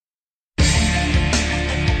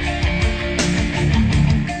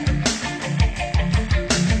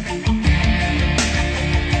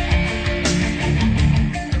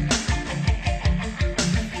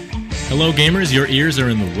Hello gamers, your ears are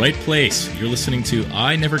in the right place. You're listening to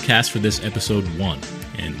I Never Cast for this episode 1.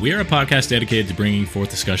 And we are a podcast dedicated to bringing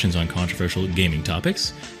forth discussions on controversial gaming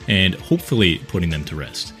topics and hopefully putting them to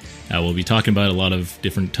rest. We'll be talking about a lot of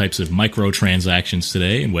different types of microtransactions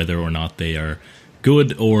today and whether or not they are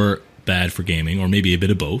good or bad for gaming, or maybe a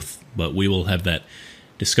bit of both. But we will have that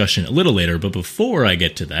discussion a little later. But before I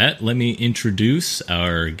get to that, let me introduce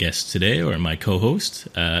our guest today, or my co-host,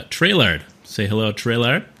 Trailard. Say hello,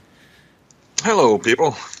 Trailard. Hello,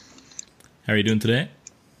 people. How are you doing today?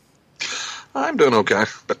 I'm doing okay.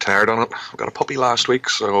 Bit tired on it. I got a puppy last week,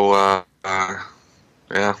 so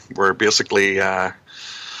yeah, we're basically it's a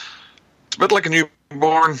bit like a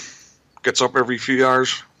newborn. Gets up every few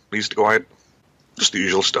hours, needs to go out. Just the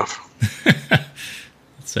usual stuff.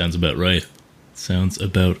 Sounds about right. So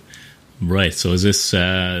is this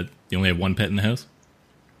you only have one pet in the house?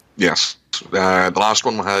 Yes. The last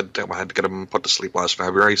one we had to get him put to sleep last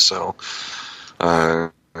February, so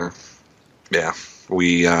yeah,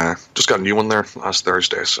 we just got a new one there last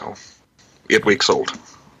Thursday, so 8 weeks old.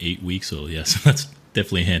 8 weeks old, yes. That's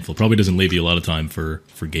definitely a handful. Probably doesn't leave you a lot of time for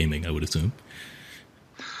gaming, I would assume.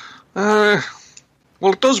 Well,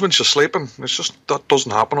 it does when she's sleeping. It's just that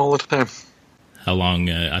doesn't happen all the time. How long?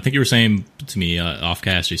 I think you were saying to me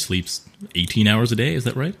off-cast she sleeps 18 hours a day, is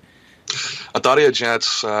that right? At that age, yeah,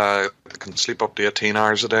 they can sleep up to 18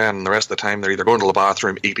 hours a day, and the rest of the time they're either going to the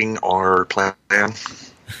bathroom, eating, or playing.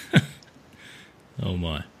 Oh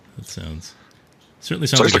my, that certainly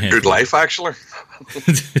sounds like a good life, actually.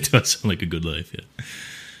 It does sound like a good life, yeah.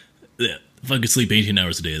 Yeah, if I could sleep 18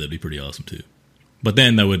 hours a day, that'd be pretty awesome too. But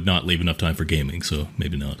then that would not leave enough time for gaming, so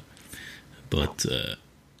maybe not. But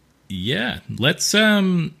yeah, let's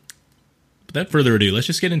without further ado, let's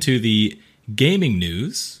just get into the gaming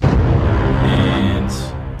news. And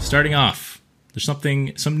starting off, there's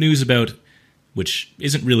some news about, which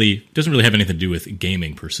doesn't really have anything to do with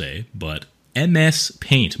gaming per se, but MS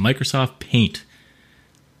Paint, Microsoft Paint.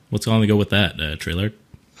 What's on the go with that, Trailard?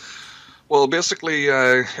 Well, basically,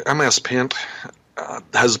 MS Paint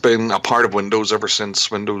has been a part of Windows ever since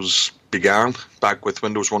Windows began, back with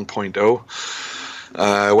Windows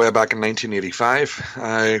 1.0, way back in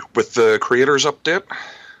 1985. With the Creators Update,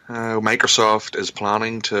 Microsoft is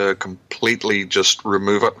planning to completely just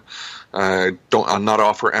remove it, and not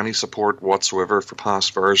offer any support whatsoever for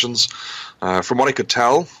past versions. From what I could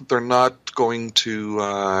tell, they're not going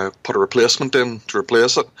to put a replacement in to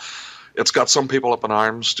replace it. It's got some people up in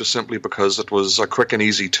arms just simply because it was a quick and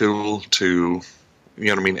easy tool to,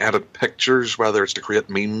 edit pictures, whether it's to create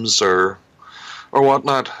memes or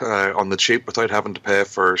whatnot, on the cheap without having to pay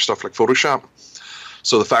for stuff like Photoshop.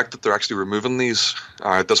 So the fact that they're actually removing this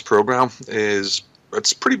program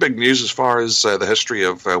it's pretty big news as far as the history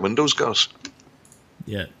of Windows goes.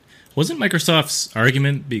 Yeah. Wasn't Microsoft's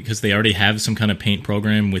argument because they already have some kind of Paint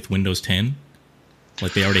program with Windows 10?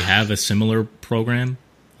 Like they already have a similar program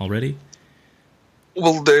already?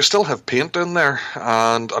 Well, they still have Paint in there,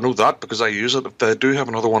 and I know that because I use it. If they do have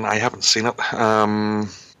another one, I haven't seen it. And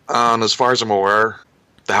as far as I'm aware,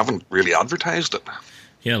 they haven't really advertised it.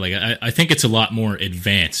 Yeah, like I think it's a lot more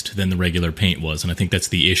advanced than the regular Paint was, and I think that's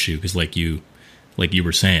the issue, because like you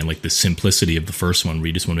were saying, like the simplicity of the first one where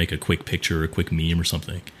you just want to make a quick picture or a quick meme or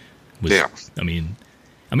something. Yeah. I mean,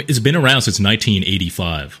 it's been around since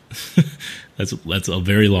 1985. That's a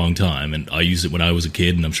very long time, and I used it when I was a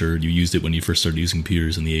kid, and I'm sure you used it when you first started using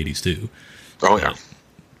computers in the 80s too. Oh, yeah.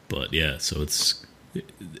 But yeah, so it's...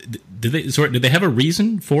 Did they have a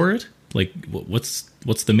reason for it? Like, what's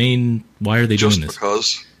the main... Why are they doing this? Just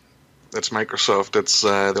because it's Microsoft. It's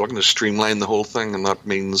they're looking to streamline the whole thing, and that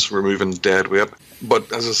means removing dead weight.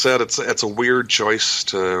 But as I said, it's a weird choice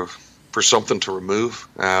for something to remove,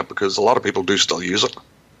 because a lot of people do still use it.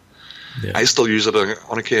 Yeah. I still use it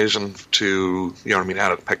on occasion to,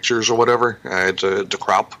 edit pictures or whatever, to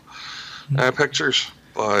crop pictures.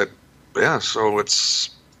 But yeah, so it's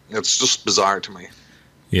just bizarre to me.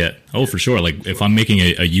 Yeah. Oh, for sure. Like if I'm making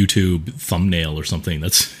a YouTube thumbnail or something,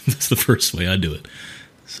 that's the first way I do it.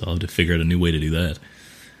 So I'll have to figure out a new way to do that.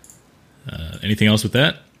 Anything else with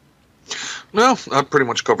that? No, that pretty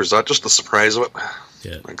much covers that. Just the surprise of it.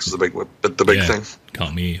 Yeah. Because the big thing.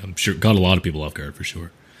 Caught me. I'm sure caught a lot of people off guard for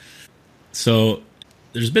sure. So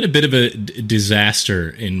there's been a bit of a disaster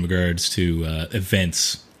in regards to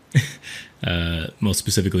events, most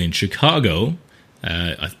specifically in Chicago.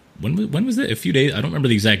 When was it? A few days. I don't remember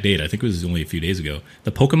the exact date. I think it was only a few days ago.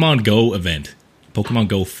 The Pokemon Go event, Pokemon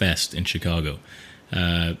Go Fest in Chicago.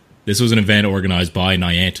 This was an event organized by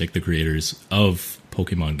Niantic, the creators of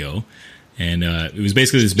Pokemon Go. And it was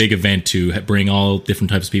basically this big event to bring all different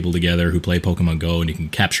types of people together who play Pokemon Go, and you can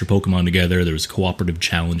capture Pokemon together. There was cooperative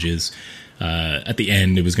challenges. At the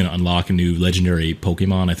end, it was going to unlock a new legendary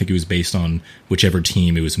Pokemon. I think it was based on whichever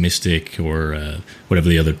team. It was Mystic or whatever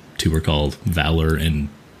the other two were called, Valor and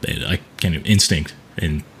Instinct,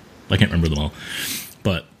 and I can't remember them all.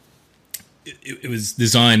 But it was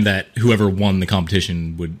designed that whoever won the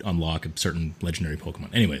competition would unlock a certain legendary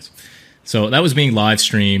Pokemon. Anyways, so that was being live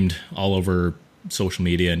streamed all over social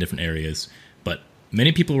media in different areas, but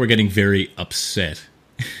many people were getting very upset.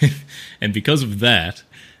 And because of that,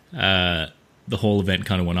 the whole event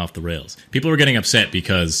kind of went off the rails. People were getting upset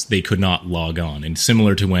because they could not log on. And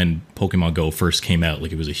similar to when Pokemon Go first came out,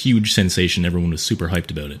 like it was a huge sensation. Everyone was super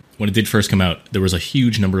hyped about it. When it did first come out, there was a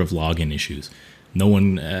huge number of login issues. No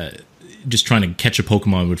one, just trying to catch a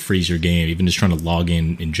Pokemon would freeze your game. Even just trying to log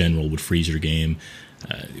in general would freeze your game.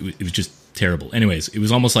 It was just terrible. Anyways, it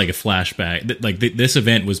was almost like a flashback. Like this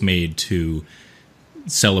event was made to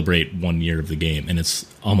celebrate 1 year of the game. And it's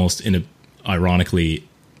almost, ironically,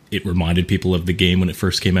 it reminded people of the game when it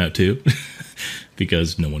first came out too,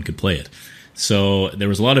 because no one could play it. So there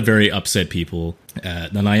was a lot of very upset people. The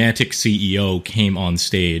Niantic CEO came on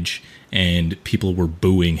stage, and people were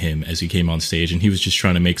booing him as he came on stage, and he was just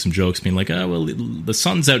trying to make some jokes, being like, "Oh well, the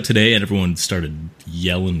sun's out today," and everyone started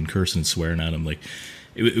yelling and cursing and swearing at him. Like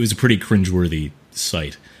it was a pretty cringeworthy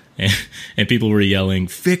sight, and people were yelling,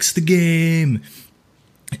 "Fix the game!"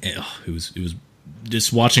 And, it was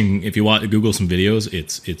just watching. If you Google some videos,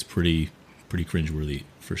 it's pretty cringeworthy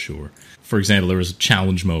for sure. For example, there was a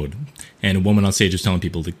challenge mode, and a woman on stage was telling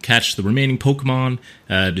people to catch the remaining Pokemon.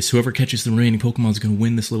 Just whoever catches the remaining Pokemon is going to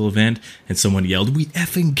win this little event. And someone yelled, "We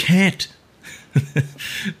effing can't!"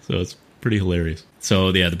 So it's pretty hilarious. So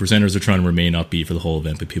yeah, the presenters are trying to remain upbeat for the whole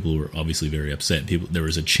event, but people were obviously very upset. There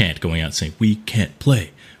was a chant going out saying, "We can't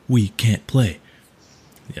play! We can't play!"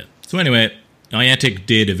 Yeah. So anyway, Niantic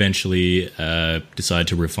did eventually decide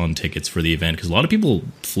to refund tickets for the event, because a lot of people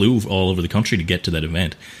flew all over the country to get to that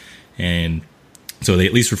event. And so they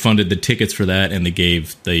at least refunded the tickets for that, and they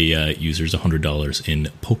gave the users $100 in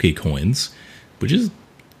Pokecoins, which is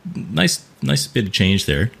nice bit of change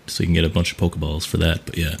there, so you can get a bunch of Pokeballs for that.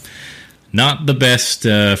 But yeah, not the best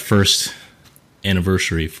first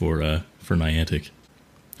anniversary for Niantic.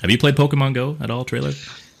 Have you played Pokemon Go at all, Trailer?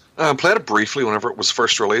 I played it briefly whenever it was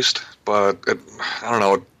first released, but I don't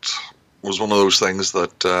know, it was one of those things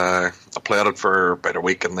that I played it for about a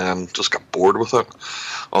week and then just got bored with it.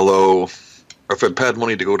 Although, if I'd paid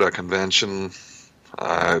money to go to a convention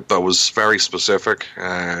that was very specific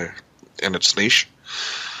in its niche,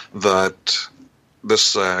 that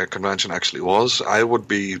this convention actually was, I'd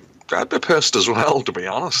be pissed as well, to be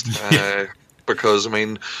honest. Because, I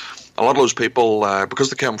mean, a lot of those people, because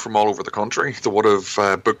they came from all over the country, they would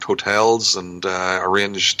have booked hotels and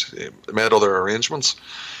made other arrangements.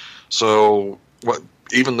 So,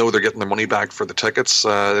 even though they're getting their money back for the tickets,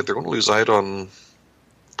 they're going to lose out on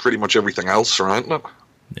pretty much everything else surrounding it.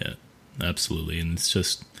 Yeah, absolutely. And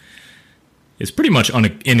it's pretty much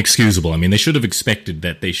inexcusable. I mean, they should have expected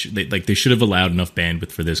that they should have allowed enough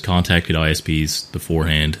bandwidth for this, contacted ISPs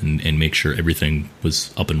beforehand, and make sure everything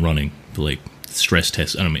was up and running, like stress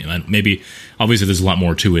tests. I don't mean, maybe obviously there's a lot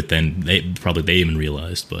more to it than they even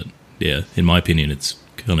realized, but yeah, in my opinion, it's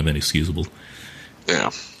kind of inexcusable.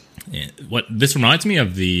 Yeah. What this reminds me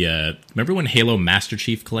of remember when Halo Master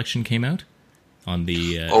Chief Collection came out on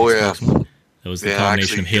the Xbox One? That was the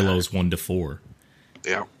combination of Halos 1 to 4.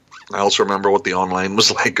 Yeah. I also remember what the online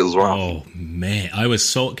was like as well. Oh man, I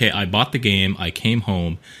was I bought the game, I came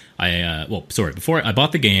home, before I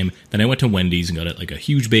bought the game, then I went to Wendy's and got a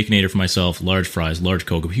huge Baconator for myself, large fries, large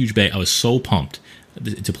Coke, a huge bag. I was so pumped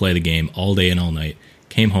to play the game all day and all night.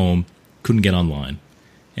 Came home, couldn't get online.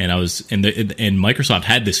 And and Microsoft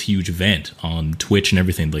had this huge event on Twitch and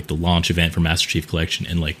everything, like the launch event for Master Chief Collection,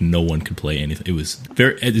 and no one could play anything. It's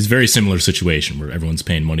a very similar situation where everyone's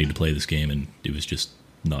paying money to play this game, and it was just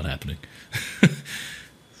not happening.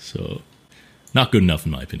 So, not good enough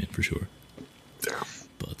in my opinion, for sure. Yeah.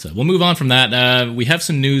 But we'll move on from that. We have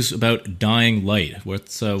some news about Dying Light.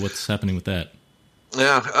 What's happening with that?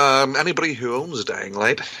 Yeah, anybody who owns Dying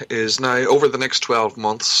Light is now, over the next 12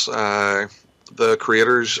 months, the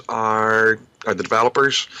creators the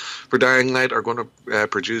developers for Dying Light are going to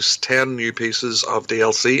produce 10 new pieces of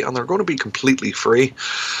DLC, and they're going to be completely free.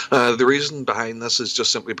 The reason behind this is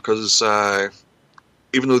just simply because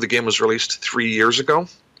even though the game was released 3 years ago,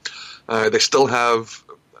 they still have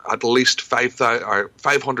at least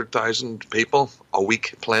 500,000 people a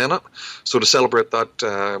week playing it. So to celebrate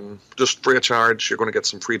that, just free of charge, you're going to get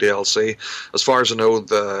some free DLC. As far as I know,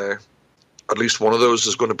 at least one of those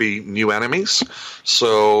is going to be new enemies.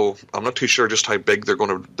 So I'm not too sure just how big they're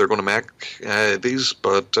going to make these,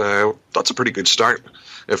 but that's a pretty good start.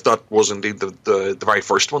 If that was indeed the very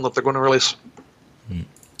first one that they're going to release.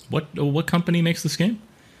 What company makes this game?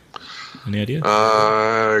 Any idea?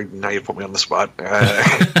 Now you put me on the spot.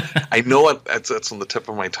 I know it. It's on the tip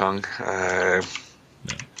of my tongue. No,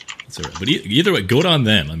 that's all right. But either way, good on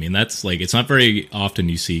them. I mean, that's like, it's not very often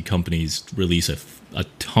you see companies release a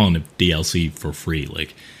ton of DLC for free.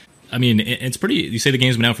 Like, I mean, it's pretty. You say the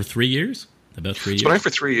game's been out for 3 years? About 3 years. It's been out for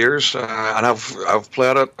 3 years, and I've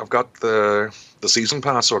played it. I've got the season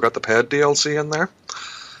pass, so I got the paid DLC in there.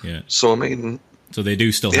 Yeah. So I mean, so they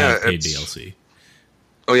do still have paid DLC.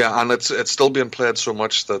 Oh yeah, and it's still being played so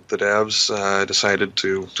much that the devs decided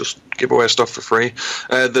to just give away stuff for free.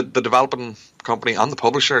 The developing company and the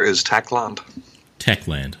publisher is Techland.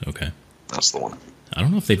 Techland, okay. That's the one. I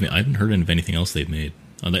don't know if I haven't heard of anything else they've made.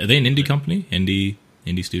 Are they an indie company? Indie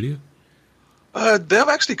studio? They've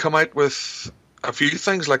actually come out with a few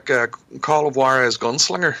things like Call of Juarez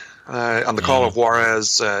Gunslinger and the Call of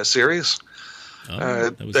Juarez series.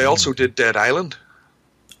 They also did Dead Island.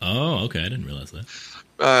 Oh, okay. I didn't realize that.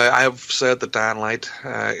 I have said that Dying Light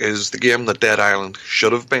is the game that Dead Island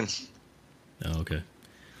should have been. Oh, okay.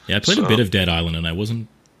 Yeah, I played a bit of Dead Island, and I wasn't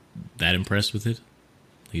that impressed with it.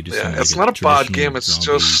 It's not a bad game. It's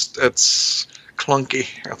just it's clunky,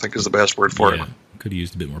 I think is the best word for it. Could have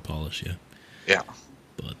used a bit more polish, yeah. Yeah.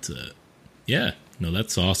 But, no,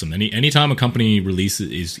 that's awesome. Anytime a company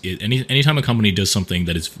anytime a company does something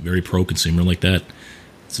that is very pro-consumer like that,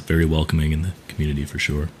 it's very welcoming in the community for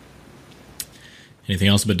sure. Anything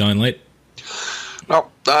else about Dying Light? No,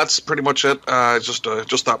 that's pretty much it. Just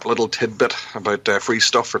that little tidbit about free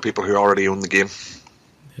stuff for people who already own the game.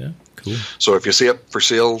 Yeah, cool. So if you see it for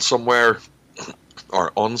sale somewhere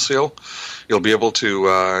or on sale, you'll be able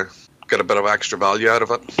to get a bit of extra value out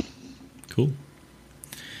of it. Cool.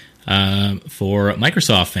 For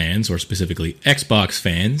Microsoft fans, or specifically Xbox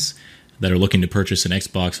fans that are looking to purchase an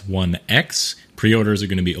Xbox One X, pre-orders are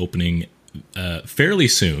going to be opening fairly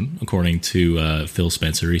soon, according to Phil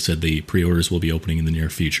Spencer. He said the pre-orders will be opening in the near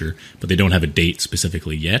future, but they don't have a date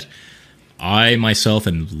specifically yet. I myself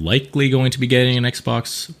am likely going to be getting an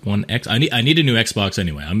Xbox One X. I need a new Xbox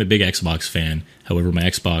anyway. I'm a big Xbox fan. However, my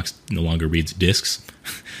Xbox no longer reads discs.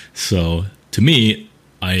 So, to me,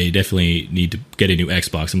 I definitely need to get a new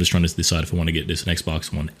Xbox. I'm just trying to decide if I want to get this an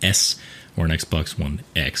Xbox One S or an Xbox One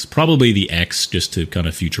X. Probably the X, just to kind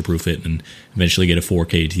of future-proof it and eventually get a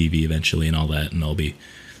 4K TV eventually and all that, and I'll be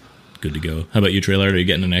good to go. How about you, Trailer? Are you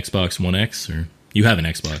getting an Xbox One X? Or you have an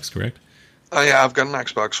Xbox, correct? Yeah, I've got an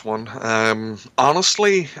Xbox One.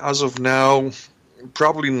 Honestly, as of now,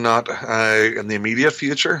 probably not in the immediate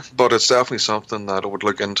future, but it's definitely something that I would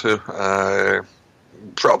look into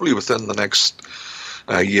probably within the next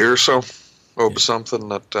year or so. It would be something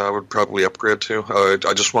that I would probably upgrade to.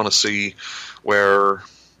 I just want to see where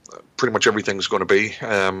pretty much everything's going to be.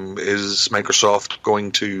 Is Microsoft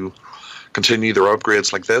going to continue their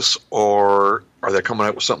upgrades like this, or are they coming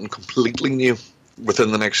out with something completely new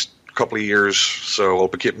within the next couple of years? So I'll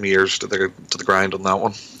be keeping my ears to the grind on that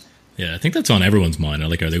one. Yeah, I think that's on everyone's mind.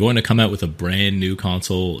 Like, are they going to come out with a brand new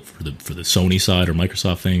console for the Sony side or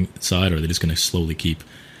Microsoft side, or are they just going to slowly keep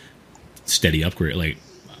steady upgrade? Like,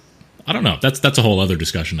 I don't know. That's a whole other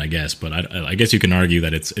discussion, I guess. But I guess you can argue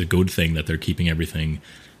that it's a good thing that they're keeping everything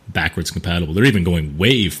backwards compatible. They're even going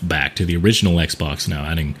way back to the original Xbox now,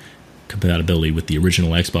 adding compatibility with the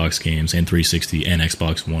original Xbox games and 360 and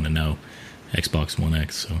Xbox One and now Xbox One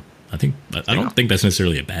X. So I don't think that's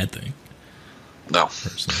necessarily a bad thing. No.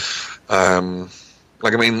 Personally.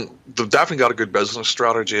 Like, I mean, they've definitely got a good business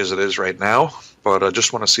strategy as it is right now, but I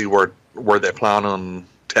just want to see where they plan on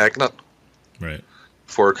taking it. Right.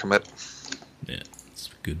 Before I commit. Yeah, it's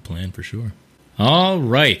a good plan for sure. All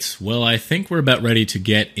right. Well, I think we're about ready to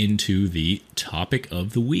get into the topic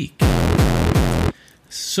of the week.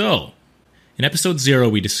 So, in episode 0,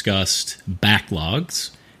 we discussed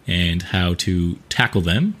backlogs and how to tackle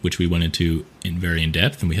them, which we went into very in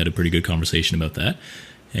depth, and we had a pretty good conversation about that.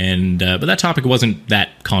 And but that topic wasn't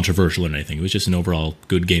that controversial or anything. It was just an overall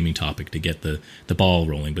good gaming topic to get the ball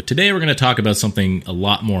rolling. But today we're going to talk about something a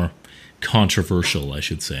lot more controversial, I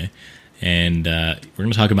should say. And we're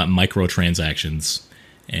going to talk about microtransactions.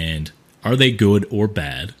 And are they good or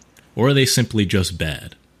bad? Or are they simply just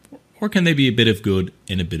bad? Or can they be a bit of good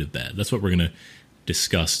and a bit of bad? That's what we're going to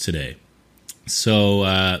discuss today. So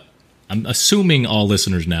I'm assuming all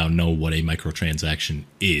listeners now know what a microtransaction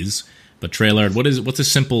is. But Trailard, what's a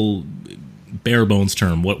simple, bare bones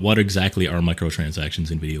term? What exactly are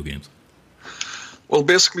microtransactions in video games? Well,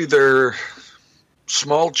 basically they're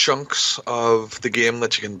small chunks of the game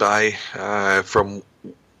that you can buy from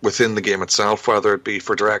within the game itself, whether it be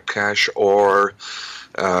for direct cash or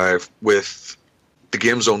with the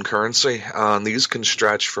game's own currency. And these can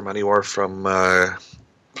stretch from anywhere from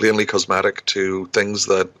plainly cosmetic to things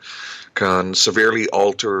that can severely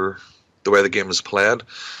alter the way the game is played.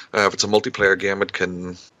 If it's a multiplayer game, it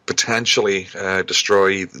can potentially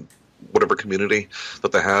destroy whatever community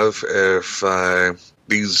that they have if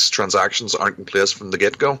these transactions aren't in place from the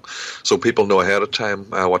get-go, so people know ahead of time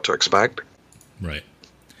what to expect. Right.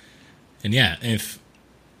 And yeah,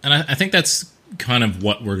 I think that's kind of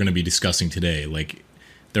what we're going to be discussing today. Like,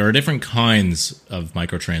 there are different kinds of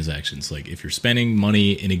microtransactions. Like, if you're spending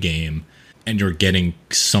money in a game and you're getting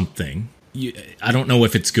something, I don't know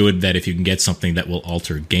if it's good that if you can get something that will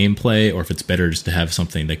alter gameplay, or if it's better just to have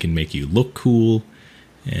something that can make you look cool.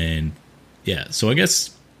 And yeah, so I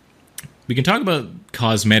guess we can talk about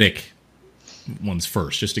cosmetic ones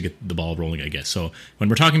first, just to get the ball rolling, I guess. So when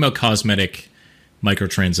we're talking about cosmetic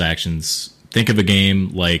microtransactions, think of a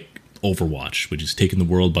game like Overwatch, which has taken the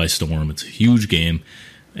world by storm. It's a huge game,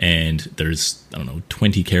 and there's,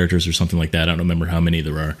 20 characters or something like that. I don't remember how many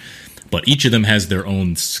there are. But each of them has their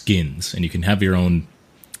own skins, and you can have your own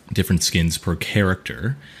different skins per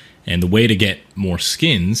character. And the way to get more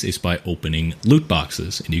skins is by opening loot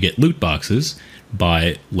boxes. And you get loot boxes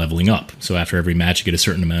by leveling up. So after every match, you get a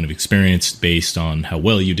certain amount of experience based on how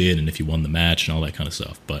well you did and if you won the match and all that kind of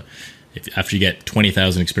stuff. But after you get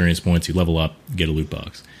 20,000 experience points, you level up, get a loot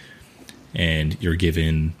box. And you're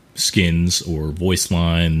given skins or voice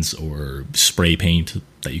lines or spray paint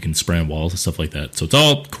that you can spray on walls and stuff like that. So it's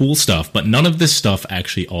all cool stuff, but none of this stuff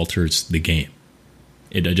actually alters the game.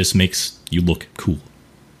 It just makes you look cool,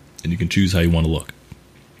 and you can choose how you want to look.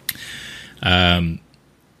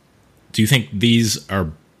 Do you think these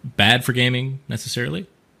are bad for gaming necessarily?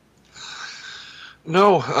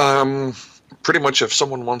 No, pretty much if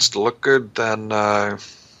someone wants to look good, then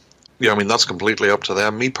that's completely up to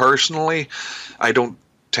them. Me personally, I don't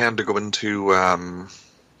tend to go into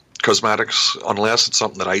cosmetics unless it's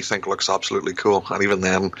something that I think looks absolutely cool. And even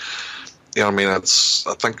then, I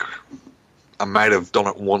think I might have done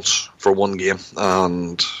it once for one game,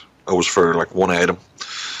 and it was for like one item.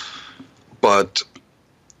 But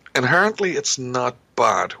inherently, it's not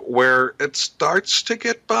bad. Where it starts to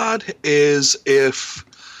get bad is if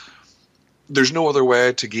there's no other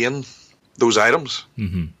way to gain those items.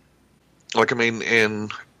 Mm-hmm. Like, in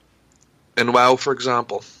WoW, for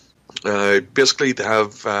example, basically they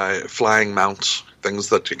have flying mounts, things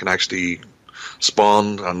that you can actually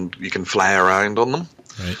spawn and you can fly around on them.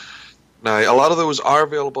 Right. Now, a lot of those are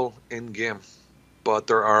available in-game, but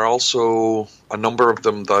there are also a number of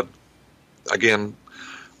them that, again,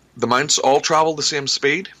 the mounts all travel the same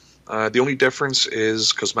speed. The only difference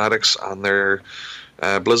is cosmetics, and their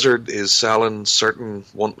Blizzard is selling certain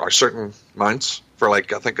mounts for I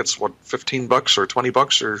think it's $15 or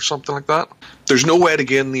 $20 or something like that. There's no way to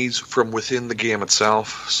gain these from within the game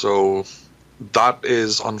itself, so that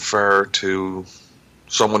is unfair to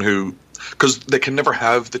someone who, because they can never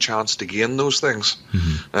have the chance to gain those things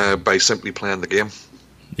by simply playing the game.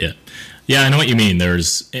 Yeah, I know what you mean.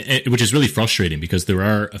 Which is really frustrating, because there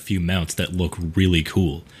are a few mounts that look really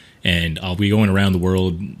cool. And I'll be going around the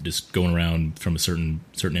world, just going around from a certain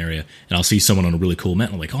area, and I'll see someone on a really cool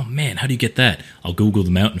mount, and I'm like, oh man, how do you get that? I'll Google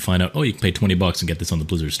the mount and find out, oh, you can pay $20 and get this on the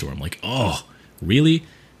Blizzard store. I'm like, oh, really?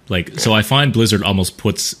 So I find Blizzard almost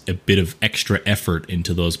puts a bit of extra effort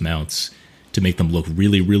into those mounts to make them look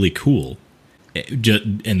really, really cool,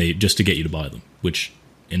 just to get you to buy them, which,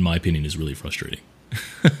 in my opinion, is really frustrating.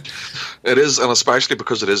 It is, and especially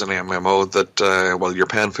because it is an MMO that, you're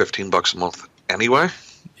paying $15 a month anyway.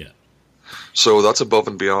 Yeah. So that's above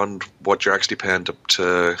and beyond what you're actually paying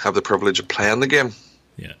to have the privilege of playing the game.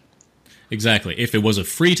 Yeah, exactly. If it was a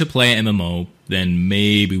free-to-play MMO, then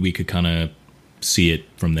maybe we could kind of see it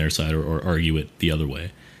from their side or argue it the other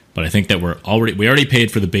way. But I think that we already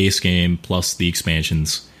paid for the base game plus the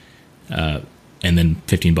expansions, and then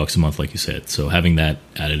 $15 a month, like you said. So having that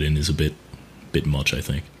added in is a bit much, I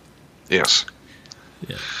think. Yes.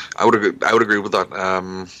 Yeah. I would agree with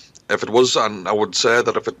that. If it was, and I would say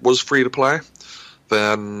that if it was free to play,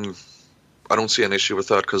 then I don't see an issue with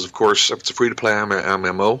that, because of course if it's a free to play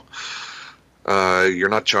MMO, you're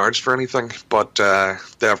not charged for anything, but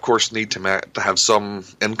they of course need to have some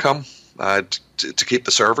income to keep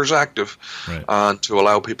the servers active, right, and to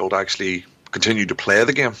allow people to actually continue to play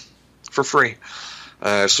the game for free.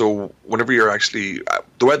 So whenever you're actually,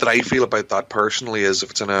 the way that I feel about that personally is,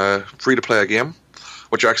 if it's in a free to play game,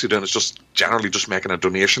 what you're actually doing is just generally just making a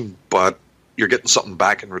donation, but you're getting something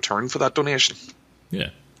back in return for that donation. Yeah.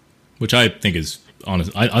 which I think is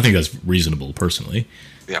honest. I think that's reasonable personally.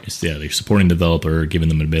 Yeah. They're supporting the developer, giving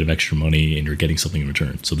them a bit of extra money, and you're getting something in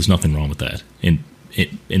return. So there's nothing wrong with that, in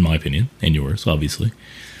my opinion, and yours, obviously.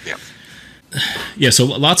 Yeah. Yeah, so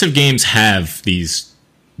lots of games have these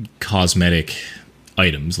cosmetic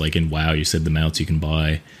items. Like in WoW, you said the mounts you can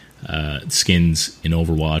buy, skins in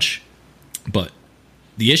Overwatch. But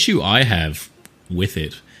the issue I have with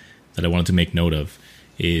it that I wanted to make note of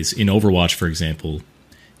is in Overwatch, for example,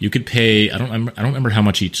 you could pay. I don't remember how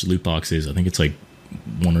much each loot box is. I think it's like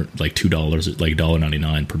 $1 or like $2, like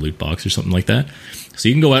 $1.99 per loot box or something like that. So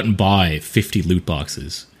you can go out and buy 50 loot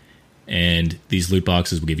boxes, and these loot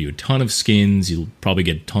boxes will give you a ton of skins. You'll probably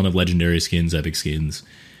get a ton of legendary skins, epic skins.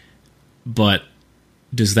 But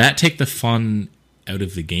does that take the fun out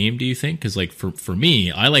of the game, do you think? Because like for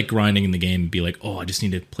me, I like grinding in the game and be like, oh, I just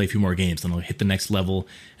need to play a few more games, then I'll hit the next level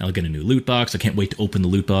and I'll get a new loot box. I can't wait to open the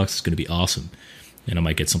loot box. It's going to be awesome, and I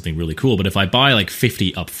might get something really cool. But if I buy like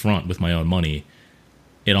 50 up front with my own money,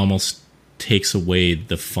 it almost takes away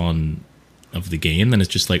the fun of the game. Then it's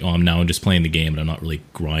just like, oh, I'm just playing the game and I'm not really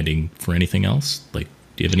grinding for anything else. Like,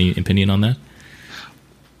 do you have any opinion on that?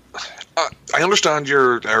 I understand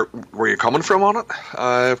where you're coming from on it,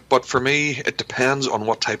 but for me, it depends on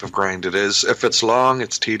what type of grind it is. If it's long,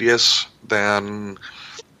 it's tedious, and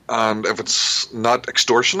if it's not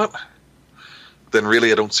extortionate, then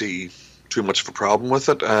really I don't see too much of a problem with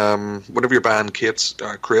it. Whenever you're buying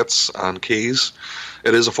crates and keys,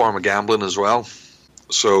 it is a form of gambling as well.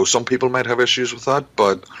 So some people might have issues with that,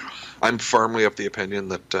 but I'm firmly of the opinion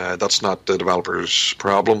that that's not the developer's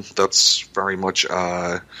problem. That's very much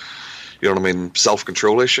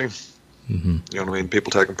self-control issue. Mm-hmm. You know what I mean?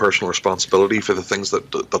 People taking personal responsibility for the things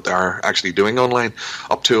that they're actually doing online,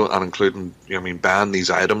 up to and including, ban these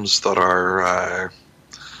items that are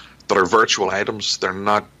virtual items. They're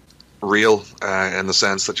not real in the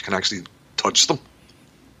sense that you can actually touch them.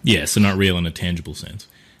 Yeah, so not real in a tangible sense.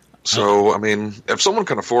 So, if someone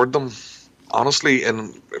can afford them, honestly,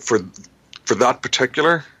 for that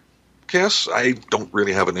particular case, I don't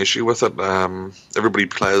really have an issue with it. Everybody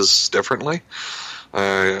plays differently,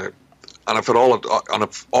 and if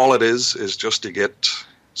all it is just to get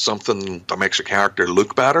something that makes your character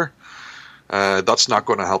look better, that's not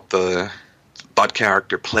going to help that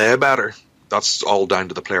character play better. That's all down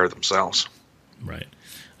to the player themselves. Right.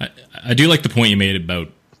 I do like the point you made about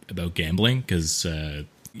gambling, because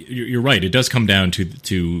you're right. It does come down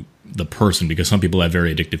to the person, because some people have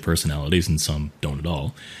very addictive personalities and some don't at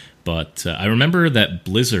all. But I remember that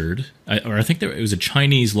Blizzard, I think it was a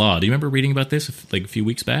Chinese law. Do you remember reading about this like a few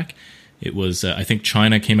weeks back? It was, I think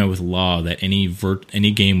China came out with a law that any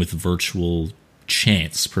game with virtual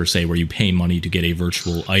chance, per se, where you pay money to get a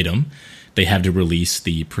virtual item, they have to release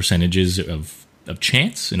the percentages of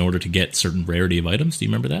chance in order to get certain rarity of items. Do you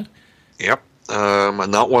remember that? Yep.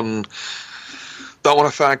 And that one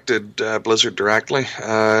affected Blizzard directly.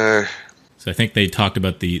 So I think they talked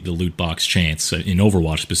about the loot box chance in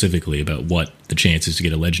Overwatch specifically, about what the chance is to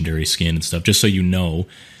get a legendary skin and stuff, just so you know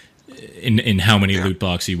in how many loot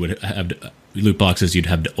boxes you'd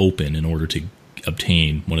have to open in order to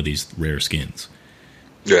obtain one of these rare skins.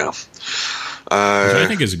 Yeah. Which I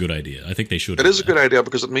think is a good idea. I think they should. It is a good idea,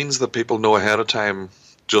 because it means that people know ahead of time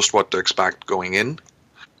just what to expect going in.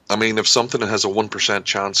 If something has a 1%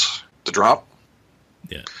 chance to drop,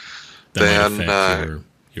 that then might affect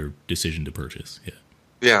your decision to purchase.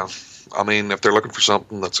 Yeah. If they're looking for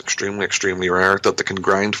something that's extremely, extremely rare that they can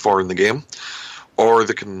grind for in the game, or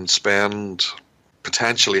they can spend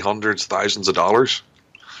potentially hundreds, thousands of dollars,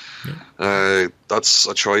 that's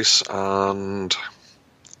a choice. And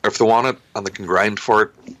if they want it and they can grind for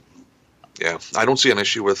it, I don't see an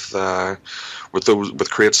issue with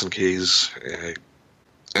crates and keys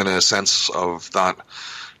in a sense of that,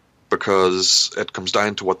 because it comes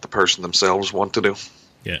down to what the person themselves want to do.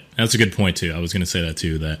 Yeah, that's a good point too. I was going to say that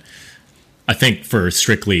too, that I think for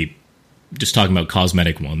strictly just talking about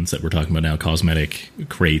cosmetic ones that we're talking about now, cosmetic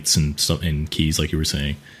crates and stuff and keys, like you were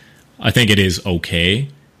saying, I think it is okay,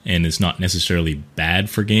 and it's not necessarily bad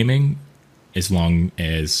for gaming, as long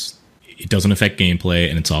as it doesn't affect gameplay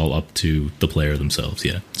and it's all up to the player themselves.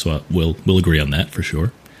 Yeah, so we'll agree on that for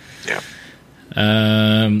sure. Yeah.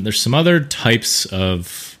 There's some other types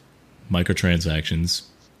of microtransactions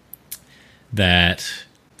that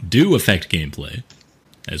do affect gameplay,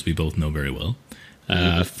 as we both know very well.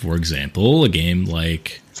 For example, a game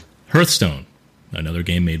like Hearthstone, another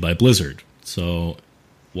game made by Blizzard. So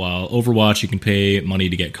while Overwatch you can pay money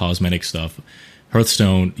to get cosmetic stuff,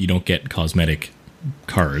 Hearthstone you don't get cosmetic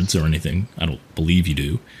cards or anything. I don't believe you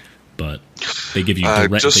do, but they give you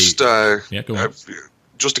direct. Just go on.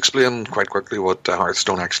 just explain quite quickly what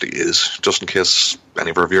Hearthstone actually is, just in case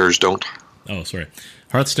any of our viewers don't. Oh, sorry.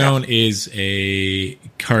 Hearthstone is a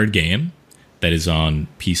card game that is on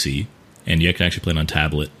PC, and you can actually play it on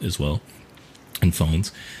tablet as well, and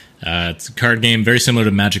phones. It's a card game very similar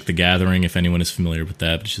to Magic the Gathering, if anyone is familiar with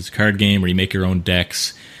that. It's just a card game where you make your own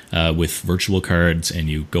decks with virtual cards, and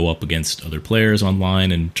you go up against other players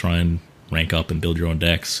online and try and rank up and build your own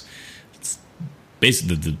decks. It's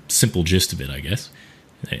basically the simple gist of it, I guess.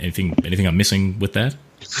 Anything I'm missing with that?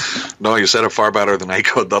 No, you said it far better than I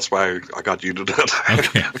could. That's why I got you to do it.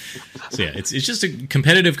 Okay. So yeah, it's just a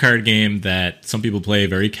competitive card game that some people play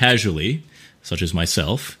very casually, such as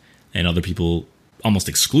myself, and other people almost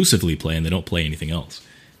exclusively play, and they don't play anything else.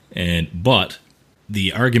 But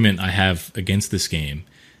the argument I have against this game: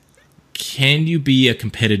 can you be a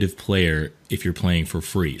competitive player if you're playing for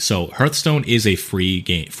free? So Hearthstone is a free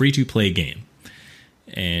to play game,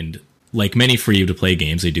 and like many free-to-play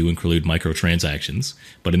games, they do include microtransactions,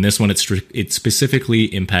 but in this one, it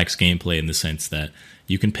specifically impacts gameplay in the sense that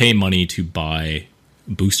you can pay money to buy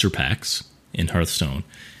booster packs in Hearthstone,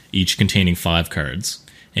 each containing 5 cards,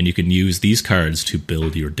 and you can use these cards to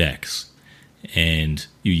build your decks, and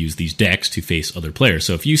you use these decks to face other players.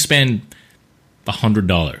 So if you spend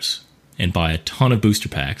 $100 and buy a ton of booster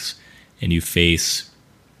packs, and you face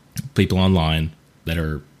people online that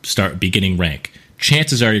are beginning rank,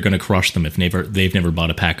 chances are you're going to crush them if they've never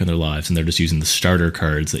bought a pack in their lives and they're just using the starter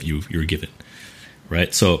cards that you're given,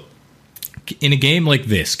 right? So in a game like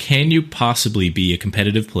this, can you possibly be a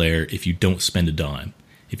competitive player if you don't spend a dime?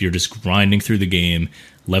 If you're just grinding through the game,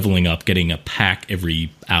 leveling up, getting a pack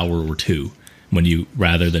every hour or two,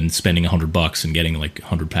 rather than spending $100 and getting like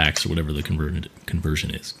 100 packs or whatever the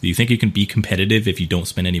conversion is? Do you think you can be competitive if you don't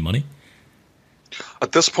spend any money?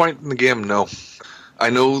 At this point in the game, no.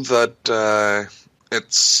 I know that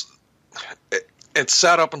it's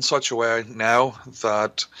set up in such a way now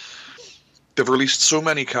that they've released so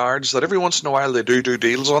many cards that every once in a while they do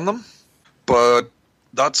deals on them, but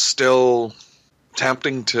that's still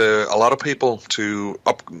tempting to a lot of people to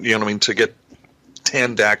to get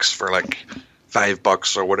 10 decks for like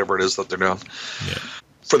 $5 or whatever it is that they're doing. Yeah.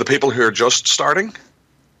 For the people who are just starting,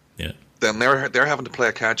 yeah, then they're having to play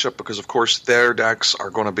a catch up because of course their decks are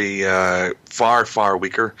going to be far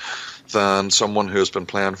weaker than someone who has been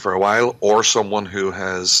playing for a while, or someone who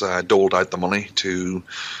has doled out the money to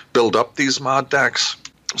build up these mod decks.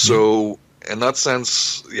 So in that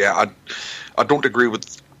sense, yeah, I don't agree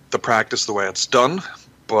with the practice the way it's done,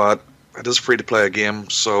 but it is free to play a game.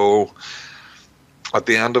 So at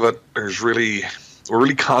the end of it, we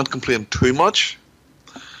really can't complain too much.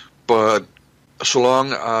 But so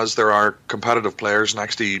long as there are competitive players and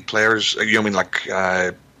actually players,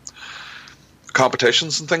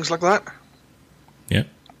 competitions and things like that, yeah,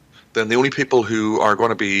 then the only people who are going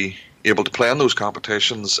to be able to play in those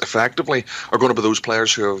competitions effectively are going to be those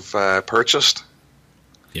players who have purchased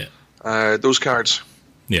those cards.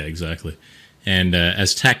 Yeah, exactly. And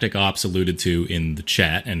as Tactic Ops alluded to in the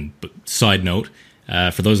chat, and side note,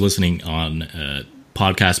 for those listening on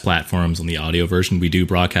podcast platforms on the audio version, we do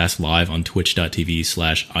broadcast live on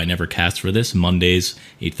twitch.tv/inevercast for this, Mondays,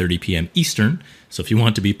 8:30 p.m. Eastern. So if you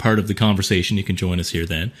want to be part of the conversation, you can join us here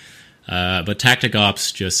then. But Tactic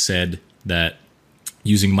Ops just said that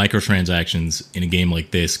using microtransactions in a game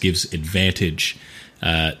like this gives advantage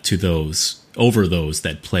to those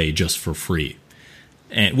that play just for free.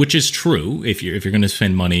 Which is true. If you're going to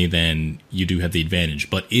spend money, then you do have the advantage.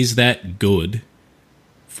 But is that good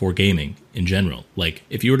for gaming in general? Like,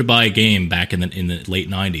 if you were to buy a game back in the late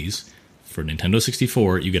 90s for Nintendo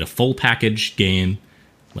 64, you get a full package game.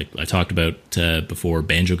 Like I talked about before,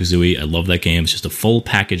 Banjo-Kazooie. I love that game. It's just a full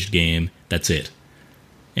packaged game. That's it.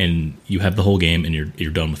 And you have the whole game, and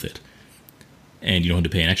you're done with it. And you don't have to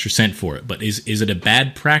pay an extra cent for it. But is it a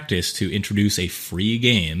bad practice to introduce a free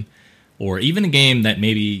game, or even a game that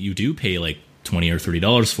maybe you do pay like $20 or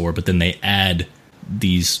 $30 for, but then they add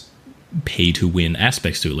these pay-to-win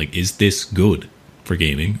aspects to it? Like, is this good for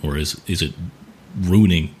gaming, or is it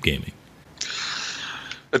ruining gaming?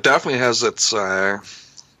 It definitely has its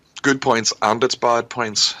good points and its bad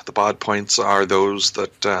points. The bad points are those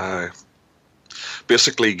that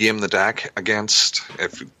basically game the deck against,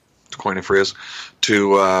 if to coin a phrase,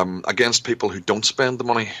 against people who don't spend the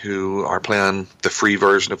money, who are playing the free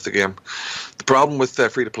version of the game. The problem with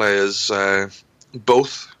free-to-play is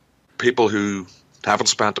both people who haven't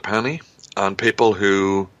spent a penny and people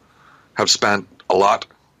who have spent a lot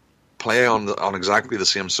play on exactly the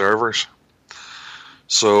same servers.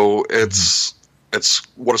 So it's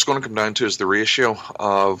what it's going to come down to is the ratio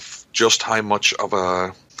of just how much of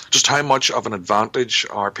an advantage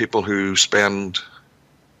are people who spend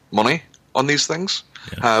money on these things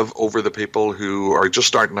have over the people who are just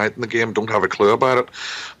starting out in the game, don't have a clue about it,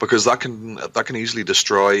 because that can easily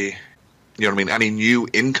destroy, you know what I mean, any new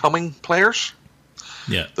incoming players.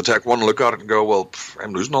 Yeah. They take one look at it and go, well,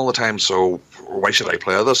 I'm losing all the time, so why should I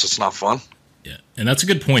play this? It's not fun. Yeah, and that's a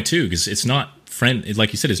good point too, because it's not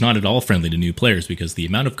like you said, it's not at all friendly to new players, because the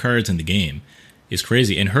amount of cards in the game is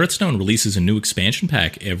crazy. And Hearthstone releases a new expansion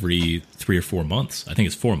pack every 3 or 4 months. I think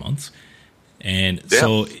it's 4 months. And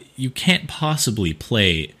so you can't possibly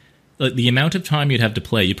play, like, the amount of time you'd have to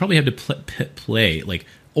play. You'd probably have to play like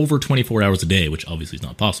over 24 hours a day, which obviously is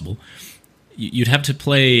not possible. You'd have to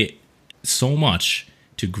play so much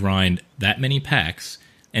to grind that many packs,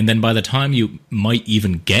 and then by the time you might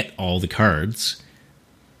even get all the cards,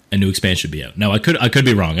 a new expansion should be out. Now, I could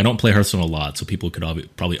be wrong. I don't play Hearthstone a lot, so people could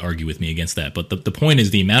probably argue with me against that. But the point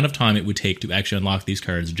is, the amount of time it would take to actually unlock these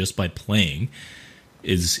cards just by playing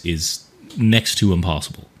is next to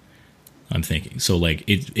impossible, I'm thinking. So, like,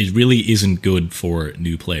 it really isn't good for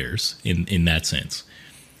new players in that sense.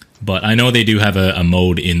 But I know they do have a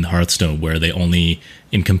mode in Hearthstone where they only,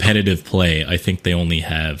 in competitive play, I think they only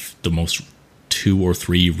have the most 2 or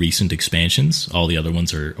 3 recent expansions. All the other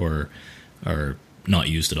ones are not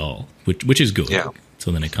used at all, which is good. Yeah.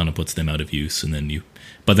 So then it kind of puts them out of use, and then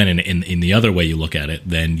but then in the other way you look at it,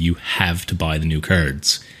 then you have to buy the new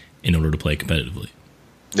cards in order to play competitively.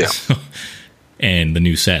 Yeah. And the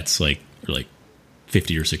new sets are like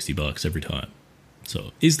 $50 or $60 every time.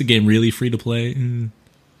 So is the game really free to play?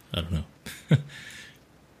 I don't know.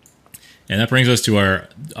 And that brings us to our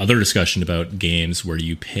other discussion about games where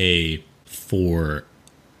you pay for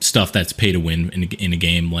stuff that's pay to win in a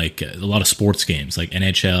game. Like a lot of sports games, like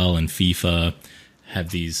NHL and FIFA,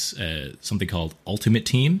 have these something called Ultimate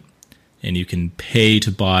Team, and you can pay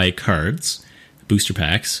to buy cards, booster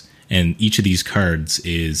packs, and each of these cards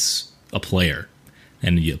is a player,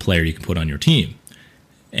 and a player you can put on your team.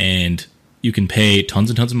 And you can pay tons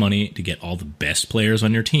and tons of money to get all the best players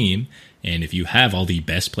on your team. And if you have all the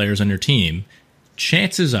best players on your team,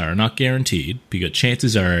 chances are, not guaranteed, because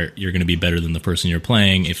chances are you're going to be better than the person you're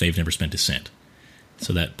playing if they've never spent a cent.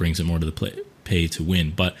 So that brings it more to the pay to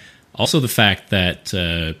win. But also the fact that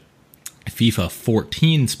FIFA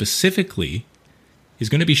 14 specifically is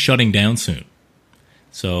going to be shutting down soon.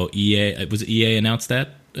 So EA announced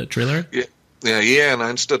that trailer? Yeah, EA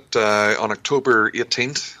announced it on October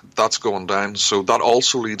 18th. That's going down. So that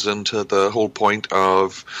also leads into the whole point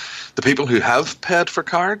of the people who have paid for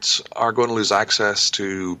cards are going to lose access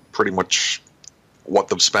to pretty much what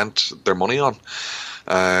they've spent their money on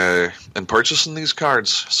in purchasing these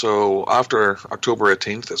cards. So after October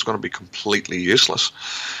 18th, it's going to be completely useless.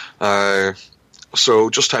 So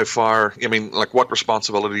just how far, I mean, like, what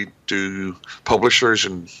responsibility do publishers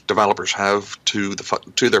and developers have to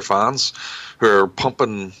their fans who are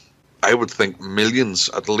pumping, I would think, millions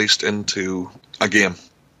at least into a game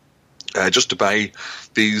just to buy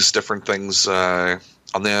these different things and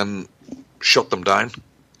then shut them down?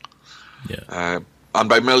 Yeah. And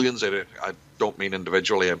by millions, I don't mean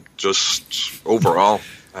individually, just overall.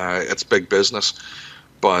 It's big business.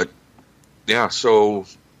 But yeah, so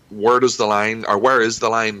where is the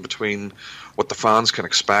line between what the fans can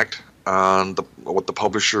expect and what the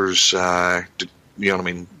publishers, do?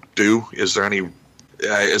 Is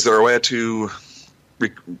there a way to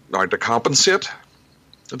compensate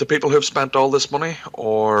the people who have spent all this money,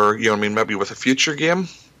 or maybe with a future game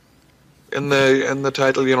in the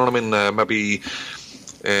title? Maybe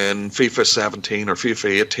in FIFA 17 or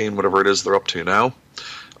FIFA 18, whatever it is they're up to now,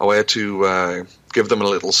 a way to give them a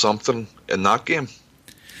little something in that game.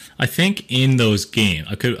 I think in those games,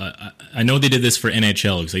 I know they did this for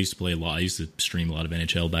NHL because I used to play a lot. I used to stream a lot of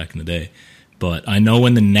NHL back in the day. But I know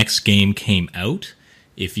when the next game came out,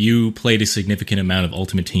 if you played a significant amount of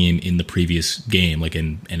Ultimate Team in the previous game, like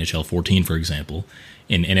in NHL 14, for example,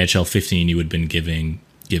 in NHL 15, you would have been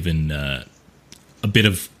given a bit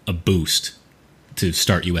of a boost to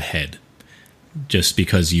start you ahead, just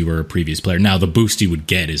because you were a previous player. Now, the boost you would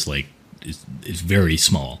get is very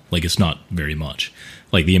small. Like, it's not very much.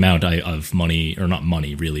 Like, the amount of money, or not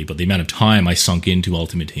money really, but the amount of time I sunk into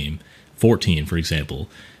Ultimate Team 14, for example,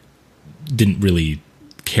 didn't really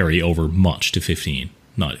carry over much to 15.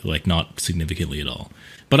 Not significantly at all.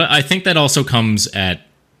 But I think that also comes at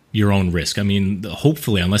your own risk. I mean,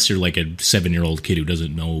 hopefully, unless you're like a 7-year-old kid who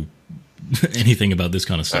doesn't know anything about this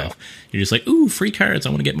kind of stuff, you're just like, ooh, free cards, I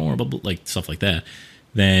want to get more, like stuff like that,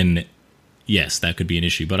 then yes, that could be an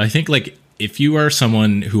issue. But I think, like, if you are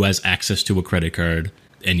someone who has access to a credit card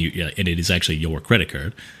and it is actually your credit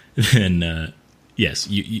card, then yes,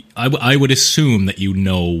 I would assume that you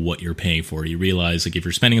know what you're paying for. You realize, like, if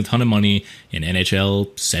you're spending a ton of money in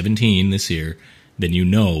NHL 17 this year, then you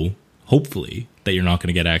know, hopefully, that you're not going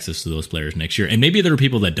to get access to those players next year. And maybe there are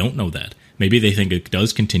people that don't know that. Maybe they think it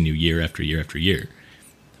does continue year after year after year.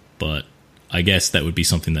 But I guess that would be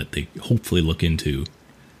something that they hopefully look into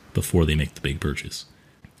before they make the big purchase.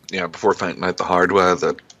 Yeah, before finding out the hard way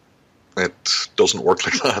that it doesn't work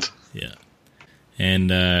like that. Yeah.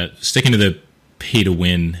 And sticking to the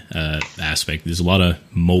pay-to-win aspect, there's a lot of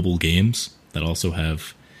mobile games that also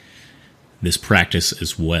have this practice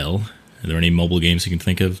as well. Are there any mobile games you can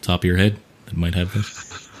think of, top of your head, that might have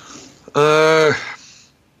this?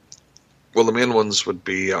 Well, the main ones would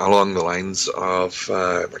be along the lines of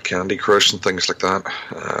Candy Crush and things like that.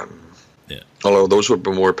 Yeah. Although those would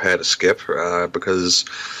be more pay to skip, because,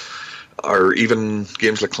 or even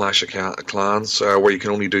games like Clash of Clans, where you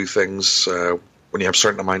can only do things when you have a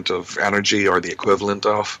certain amount of energy or the equivalent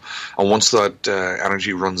of. And once that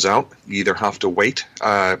energy runs out, you either have to wait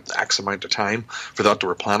X amount of time for that to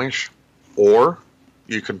replenish, or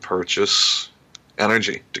you can purchase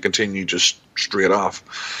energy to continue just straight off.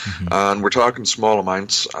 Mm-hmm. And we're talking small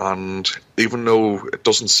amounts, and even though it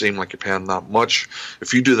doesn't seem like you're paying that much,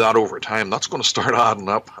 if you do that over time, that's going to start adding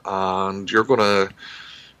up, and you're going to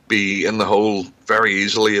be in the hole very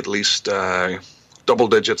easily, at least double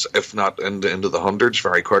digits, if not into the hundreds,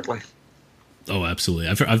 very quickly. Oh, absolutely.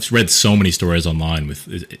 I've read so many stories online with,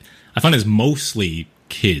 I find it's mostly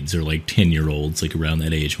kids or like 10-year-olds, like around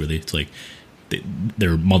that age, where it's like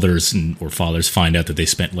their mothers or fathers find out that they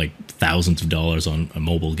spent like thousands of dollars on a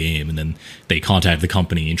mobile game, and then they contact the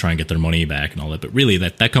company and try and get their money back and all that. But really,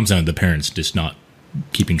 that comes down to the parents just not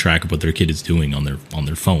keeping track of what their kid is doing on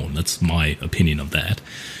their phone. That's my opinion of that.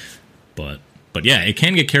 But yeah, it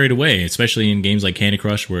can get carried away, especially in games like Candy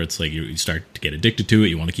Crush, where it's like you start to get addicted to it.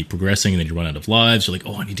 You want to keep progressing, and then you run out of lives. You're like,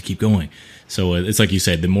 oh, I need to keep going. So it's like you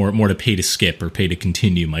said, the more to pay to skip or pay to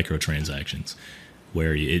continue microtransactions,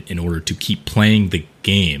 where in order to keep playing the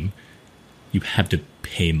game, you have to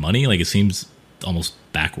pay money. Like, it seems almost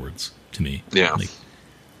backwards to me. Yeah. Like,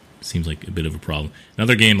 it seems like a bit of a problem.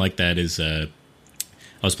 Another game like that is, I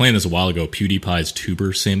was playing this a while ago, PewDiePie's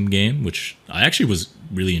Tuber Sim game, which I actually was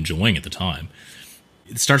really enjoying at the time.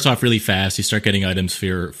 It starts off really fast. You start getting items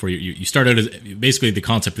for you start out as, basically the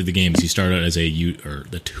concept of the game is you start out as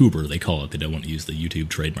the tuber, they call it. They don't want to use the YouTube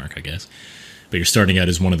trademark, I guess. But you're starting out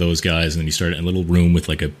as one of those guys, and then you start in a little room with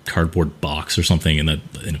like a cardboard box or something in a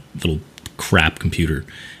little crap computer.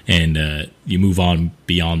 And you move on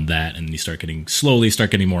beyond that, and you start getting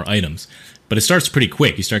more items. But it starts pretty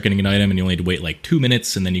quick. You start getting an item, and you only have to wait like 2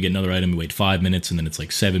 minutes, and then you get another item, you wait 5 minutes, and then it's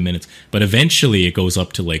like 7 minutes. But eventually it goes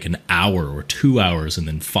up to like an hour or 2 hours, and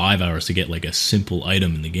then 5 hours to get like a simple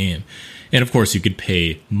item in the game. And of course, you could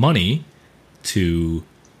pay money to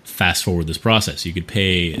fast forward this process. You could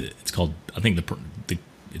pay, it's called, I think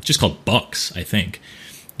it's just called bucks, I think.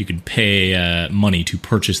 You could pay money to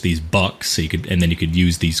purchase these bucks, so and then you could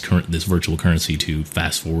use this virtual currency to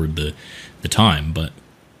fast forward the time. But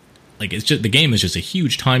like, it's just, the game is just a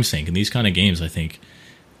huge time sink, and these kind of games, I think,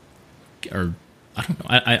 are, I don't know,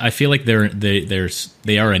 I feel like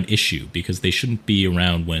they are an issue, because they shouldn't be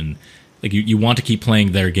around when, like, you want to keep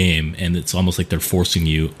playing their game, and it's almost like they're forcing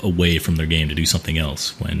you away from their game to do something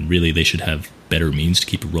else, when really they should have better means to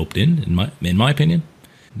keep it roped in my opinion.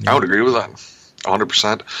 Yeah. I would agree with that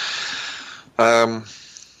 100%.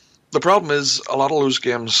 The problem is a lot of those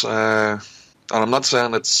games, and I'm not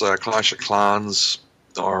saying it's Clash of Clans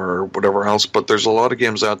or whatever else, but there's a lot of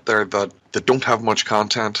games out there that don't have much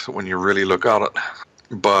content when you really look at it,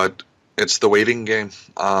 but it's the waiting game.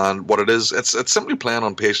 And what it is, it's simply playing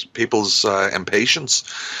on people's impatience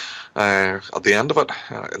at the end of it.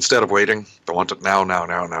 Instead of waiting, they want it now. On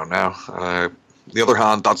the other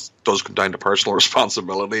hand, that does come down to personal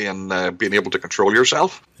responsibility and being able to control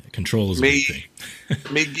yourself. Control is a big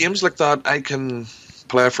thing. Games like that, I can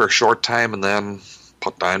play for a short time and then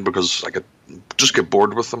put down, because I just get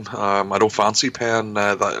bored with them. I don't fancy paying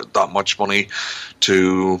that much money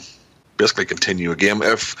to basically continue a game.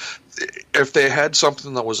 If they had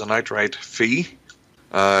something that was an outright fee,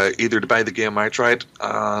 either to buy the game outright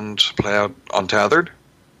and play it untethered,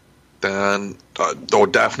 then I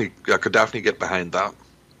could definitely get behind that.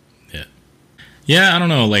 Yeah, I don't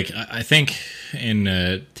know. Like, I think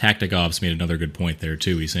Tactic Ops made another good point there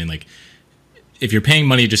too. He's saying, like, if you're paying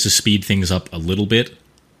money just to speed things up a little bit,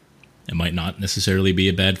 it might not necessarily be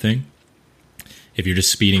a bad thing. If you're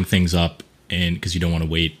just speeding things up and because you don't want to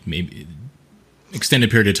wait maybe extended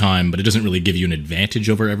period of time, but it doesn't really give you an advantage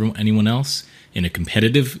over anyone else in a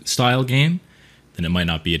competitive style game, then it might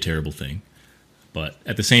not be a terrible thing. But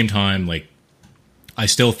at the same time, like, I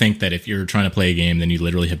still think that if you're trying to play a game, then you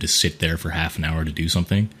literally have to sit there for half an hour to do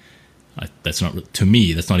something. That's not, to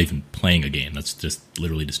me, that's not even playing a game. That's just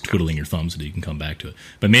literally just twiddling your thumbs so you can come back to it.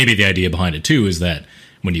 But maybe the idea behind it too is that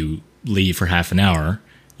when you leave for half an hour,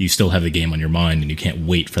 you still have the game on your mind and you can't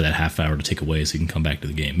wait for that half hour to tick away so you can come back to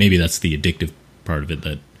the game. Maybe that's the addictive part of it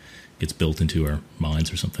that gets built into our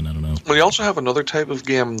minds or something. I don't know. We also have another type of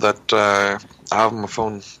game that I have on my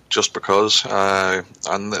phone just because,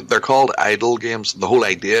 and they're called idle games. The whole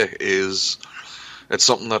idea is it's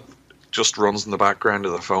something that just runs in the background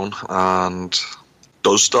of the phone and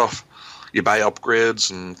does stuff. You buy upgrades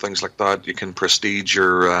and things like that. You can prestige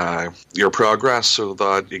your progress so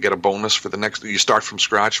that you get a bonus for the next. You start from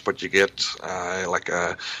scratch, but you get like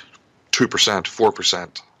a 2%,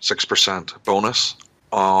 4%, 6% bonus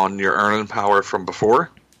on your earning power from before.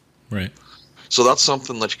 Right. So that's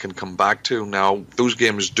something that you can come back to. Now, those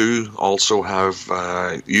games do also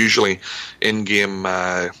have usually in-game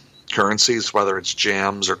currencies, whether it's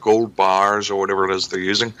gems or gold bars or whatever it is they're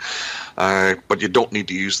using. But you don't need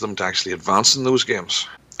to use them to actually advance in those games.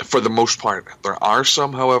 For the most part. There are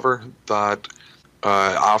some, however, that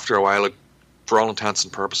after a while, it, for all intents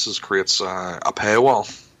and purposes, creates a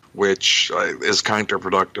paywall, which is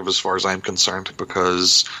counterproductive as far as I'm concerned,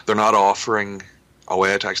 because they're not offering a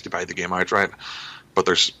way to actually buy the game outright, but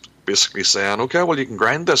they're basically saying, okay, well, you can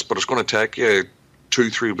grind this, but it's going to take you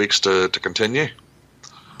 2-3 weeks to continue.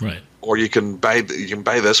 Right. Or you can buy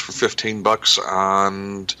this for $15,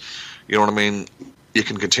 and you know what I mean. You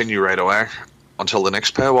can continue right away until the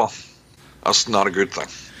next paywall. That's not a good thing.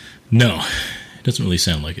 No, it doesn't really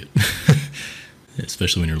sound like it,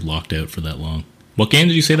 especially when you're locked out for that long. What game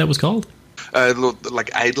did you say that was called?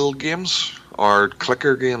 Like idle games or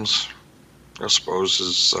clicker games, I suppose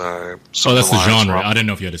is. That's the genre. I didn't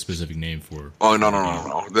know if you had a specific name for it. Oh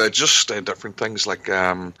no! They're just different things like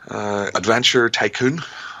Adventure Tycoon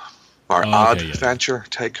or Adventure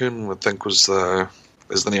Tycoon. I think is the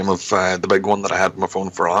name of the big one that I had on my phone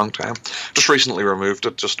for a long time. Just recently removed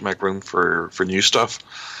it just to make room for new stuff.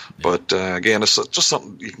 Yeah. But again, it's just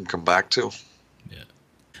something you can come back to.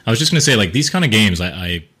 I was just going to say, like, these kind of games,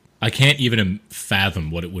 I can't even fathom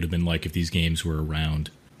what it would have been like if these games were around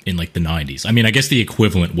in, like, the 90s. I mean, I guess the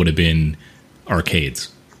equivalent would have been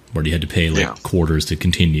arcades, where you had to pay, like, quarters to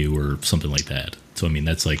continue or something like that. So, I mean,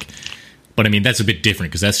 that's, like... But, I mean, that's a bit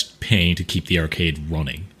different, because that's paying to keep the arcade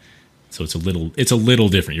running. So it's a little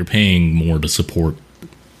different. You're paying more to support,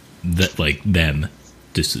 them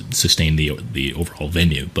to sustain the overall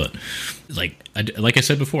venue. But, like I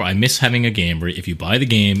said before, I miss having a game where if you buy the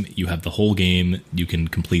game, you have the whole game, you can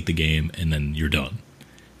complete the game, and then you're done.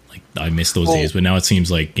 Like, I miss those days, but now it seems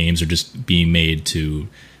like games are just being made to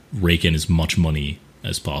rake in as much money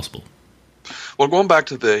as possible. Well, going back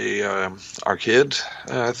to the arcade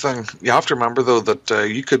thing, you have to remember, though, that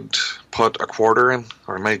you could put a quarter in,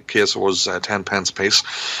 or in my case it was 10 pence a piece.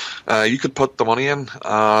 You could put the money in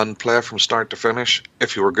and play from start to finish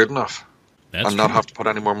if you were good enough. That's not have to put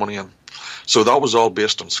any more money in. So that was all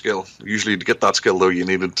based on skill. Usually to get that skill, though, you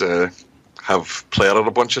needed to have played it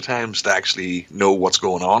a bunch of times to actually know what's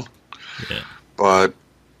going on. Yeah. But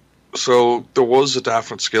so there was a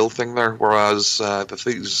definite skill thing there, whereas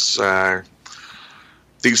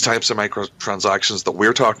these types of microtransactions that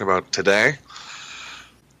we're talking about today,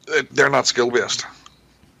 they're not skill-based.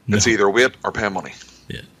 No. It's either wait or pay money.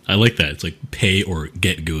 Yeah, I like that. It's like pay or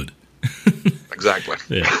get good. Exactly.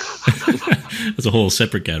 Yeah. That's a whole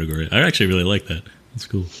separate category. I actually really like that. That's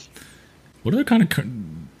cool. What other kind of...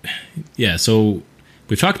 Yeah, so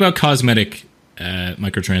we've talked about cosmetic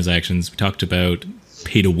microtransactions. We talked about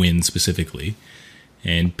pay-to-win specifically,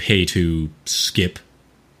 and pay-to-skip,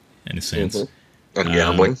 in a sense. Mm-hmm. And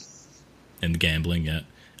gambling. And gambling, yeah.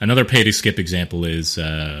 Another pay-to-skip example is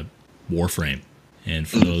Warframe. And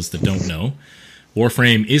for those that don't know,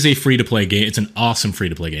 Warframe is a free-to-play game. It's an awesome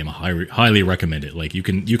free-to-play game. I highly recommend it. Like, you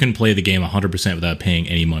can play the game 100% without paying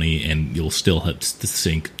any money, and you'll still have to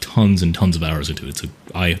sink tons and tons of hours into it. So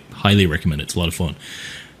I highly recommend it. It's a lot of fun.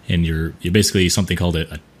 And you're basically something called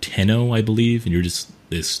a Tenno, I believe, and you're just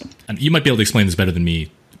this... And you might be able to explain this better than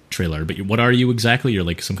me, Trailer, but what are you exactly? You're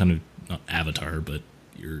like some kind of... Not avatar, but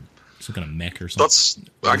you're some kind of mech or something.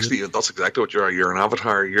 That's exactly what you are. You're an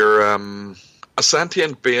avatar. You're a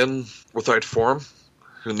sentient being without form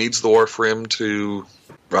who needs the Warframe to,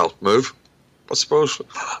 move, I suppose.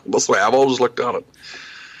 That's the way I've always looked at it.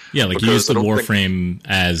 Yeah, like you use the Warframe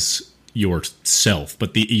as yourself,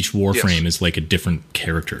 but each Warframe is like a different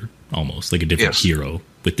character, almost like a different hero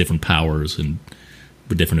with different powers and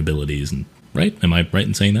with different abilities. And right? Am I right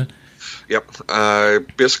in saying that? Yep.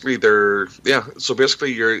 Basically, So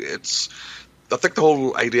basically, I think the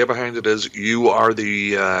whole idea behind it is you are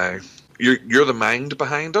the you're the mind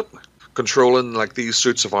behind it, controlling like these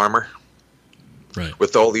suits of armor, right?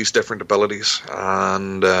 With all these different abilities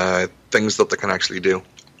and things that they can actually do.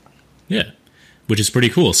 Yeah, which is pretty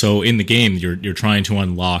cool. So in the game, you're trying to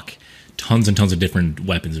unlock tons and tons of different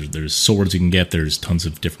weapons. There's swords you can get. There's tons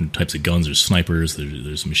of different types of guns. There's snipers.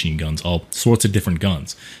 There's machine guns. All sorts of different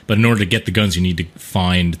guns. But in order to get the guns, you need to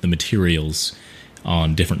find the materials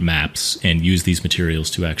on different maps and use these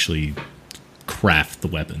materials to actually craft the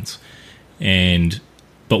weapons.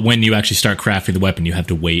 But when you actually start crafting the weapon, you have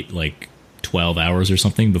to wait like 12 hours or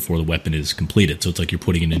something before the weapon is completed. So it's like you're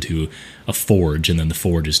putting it into a forge, and then the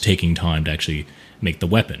forge is taking time to actually make the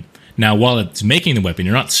weapon. Now, while it's making the weapon,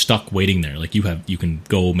 you're not stuck waiting there. Like you can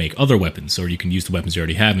go make other weapons, or you can use the weapons you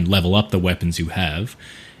already have and level up the weapons you have,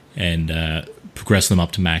 and progress them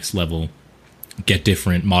up to max level. Get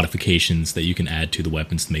different modifications that you can add to the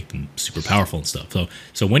weapons to make them super powerful and stuff.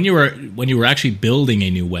 So when you were actually building a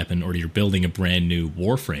new weapon, or you're building a brand new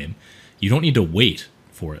Warframe, you don't need to wait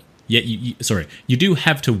for it. Yet you do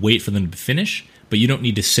have to wait for them to finish, but you don't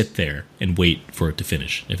need to sit there and wait for it to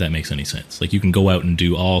finish, if that makes any sense. Like you can go out and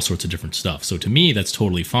do all sorts of different stuff. So to me, that's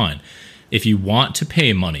totally fine. If you want to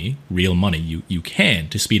pay money, real money, you can,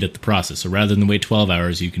 to speed up the process. So rather than wait 12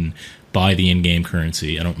 hours, you can buy the in-game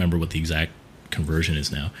currency. I don't remember what the exact conversion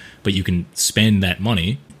is now, but you can spend that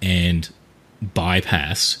money and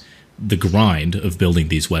bypass the grind of building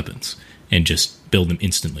these weapons and just build them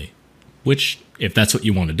instantly. Which, if that's what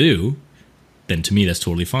you want to do, then to me that's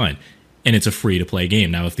totally fine. And it's a free-to-play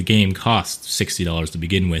game. Now, if the game costs $60 to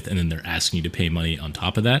begin with, and then they're asking you to pay money on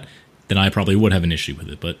top of that, then I probably would have an issue with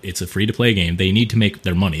it. But it's a free-to-play game. They need to make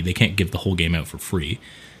their money. They can't give the whole game out for free.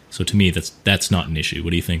 So to me, that's not an issue.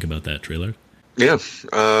 What do you think about that, Trailer? Yeah.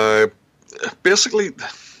 Basically, the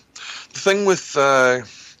thing with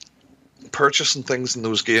purchasing things in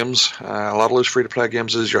those games, a lot of those free-to-play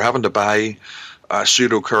games, is you're having to buy a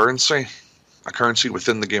pseudo-currency, a currency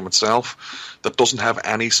within the game itself that doesn't have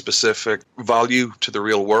any specific value to the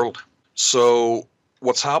real world. So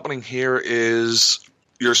what's happening here is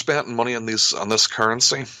you're spending money on this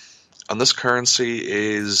currency, and this currency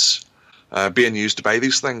is being used to buy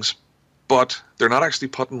these things, but they're not actually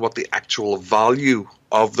putting what the actual value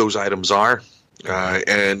of those items are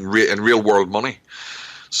in real world money.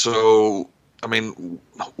 So, I mean,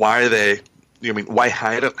 why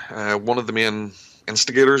hide it? One of the main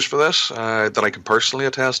instigators for this that I can personally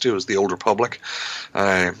attest to is the Old Republic,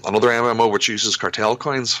 another MMO which uses cartel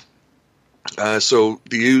coins. So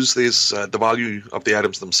they use the value of the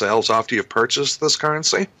items themselves after you've purchased this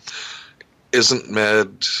currency isn't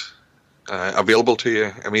made available to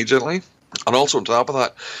you immediately. And also on top of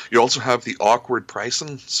that, you also have the awkward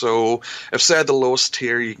pricing. So if, say, the lowest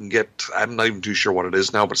tier you can get, I'm not even too sure what it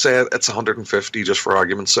is now, but say it's 150 just for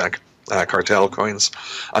argument's sake, cartel coins.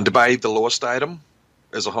 And to buy the lowest item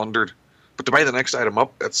is 100. But to buy the next item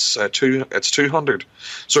up, it's 200.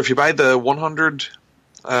 So if you buy the 100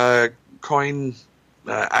 coin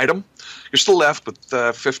item, you're still left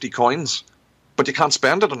with 50 coins. But you can't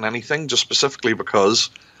spend it on anything just specifically because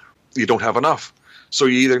you don't have enough. So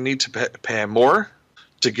you either need to pay more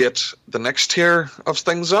to get the next tier of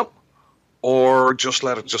things up, or just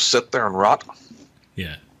let it just sit there and rot.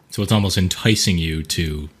 Yeah. So it's almost enticing you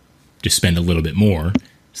to just spend a little bit more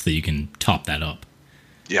so that you can top that up.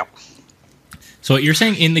 Yeah. So you're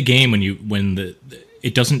saying in the game when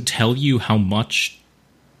it doesn't tell you how much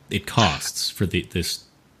it costs for this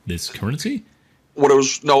currency?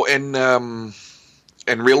 In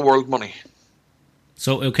real world money.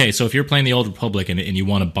 So, okay, so if you're playing the Old Republic and you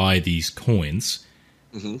want to buy these coins...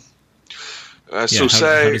 Mm-hmm. How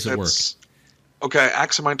does it work? Okay,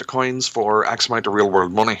 X amount of coins for X amount of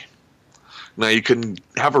real-world money. Now, you can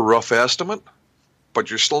have a rough estimate, but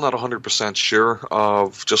you're still not 100% sure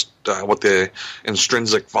of just what the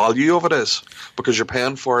intrinsic value of it is, because you're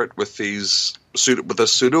paying for it with this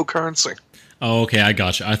pseudo-currency. Oh, okay, I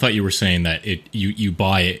gotcha. I thought you were saying that you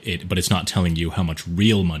buy it, but it's not telling you how much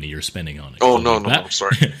real money you're spending on it. Oh, no,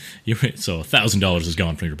 sorry. So $1,000 is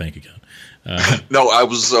gone from your bank account. No, I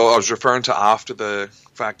was referring to after the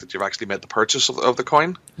fact that you've actually made the purchase of the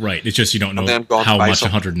coin. Right. It's just you don't know how much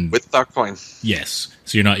with that coin. Yes.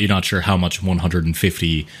 So you're not sure how much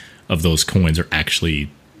 150 of those coins are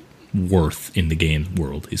actually worth in the game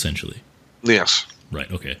world, essentially. Yes.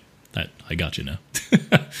 Right. Okay. I got you now.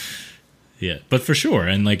 Yeah, but for sure,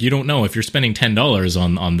 and like you don't know if you're spending $10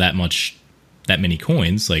 on that many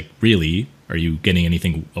coins. Like, really, are you getting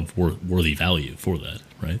anything of worthy value for that?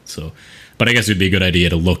 Right. So, but I guess it'd be a good idea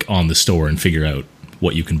to look on the store and figure out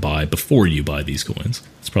what you can buy before you buy these coins.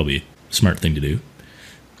 It's probably a smart thing to do.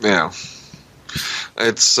 Yeah.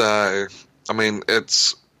 It's, I mean,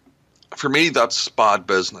 it's, for me, that's bad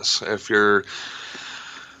business. If it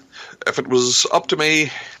was up to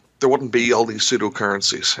me, there wouldn't be all these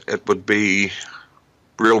pseudo-currencies. It would be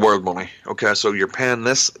real-world money. Okay, so you're paying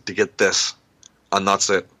this to get this, and that's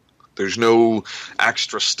it. There's no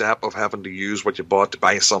extra step of having to use what you bought to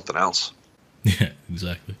buy something else. Yeah,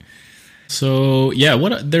 exactly. So, yeah,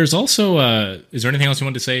 there's also, is there anything else you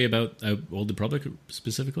want to say about Old Republic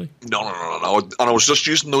specifically? No. And I was just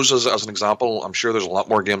using those as an example. I'm sure there's a lot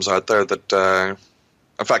more games out there that,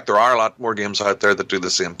 in fact, there are a lot more games out there that do the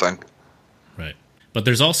same thing. Right. But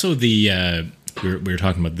there's also the, we were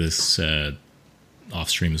talking about this off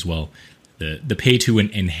stream as well, the pay to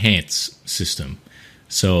enhance system.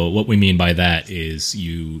 So what we mean by that is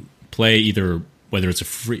you play either, whether it's a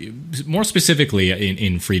free, more specifically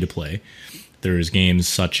in free to play, there's games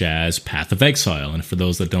such as Path of Exile. And for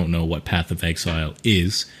those that don't know what Path of Exile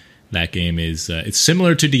is, that game is, it's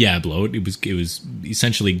similar to Diablo. It was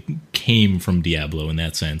essentially came from Diablo in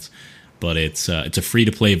that sense. But it's a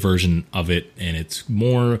free-to-play version of it, and it's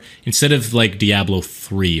more, instead of like Diablo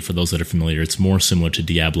 3, for those that are familiar, it's more similar to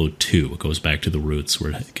Diablo 2. It goes back to the roots,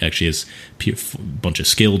 where it actually has a bunch of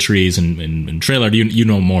skill trees, and Trailer, you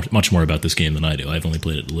know much more about this game than I do. I've only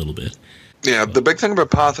played it a little bit. Yeah, the big thing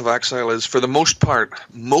about Path of Exile is, for the most part,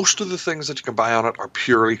 most of the things that you can buy on it are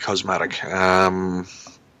purely cosmetic.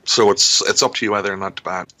 So it's up to you whether or not to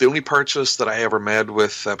buy it. The only purchase that I ever made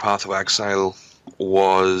with Path of Exile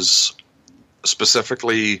was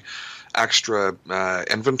specifically extra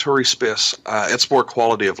inventory space. It's more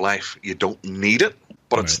quality of life. You don't need it,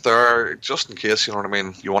 but It's there just in case, you know what I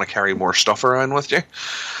mean, you want to carry more stuff around with you.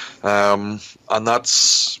 And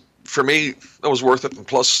that's, for me, it was worth it. And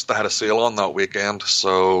plus, they had a sale on that weekend,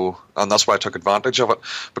 and that's why I took advantage of it,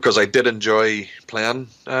 because I did enjoy playing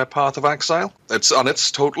Path of Exile.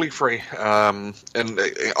 It's totally free. And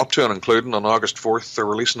up to and including on August 4th, they're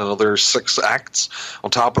releasing another 6 acts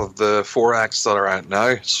on top of the 4 acts that are out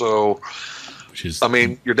now. So, I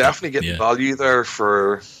mean, you're definitely getting value there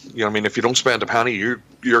for, you know, I mean, if you don't spend a penny,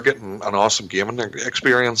 you're getting an awesome gaming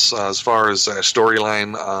experience as far as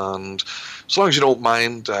storyline, and as long as you don't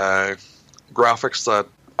mind graphics that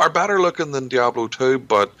are better looking than Diablo 2,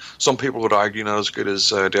 but some people would argue not as good as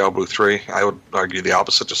Diablo 3. I would argue the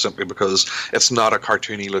opposite, just simply because it's not a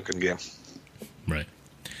cartoony looking game. Right.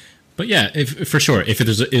 But yeah, for sure, if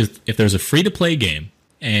there's a free to play game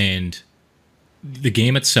and the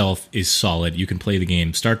game itself is solid, you can play the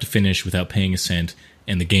game start to finish without paying a cent,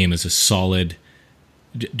 and the game is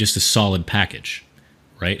just a solid package,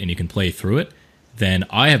 right? And you can play through it, then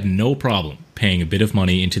I have no problem paying a bit of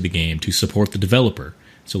money into the game to support the developer.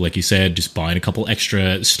 So like you said, just buying a couple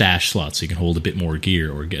extra stash slots so you can hold a bit more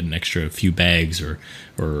gear, or get an extra few bags or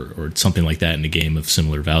something like that in a game of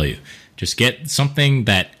similar value. Just get something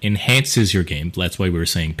that enhances your game. That's why we were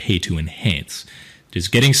saying pay to enhance.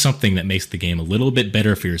 Just getting something that makes the game a little bit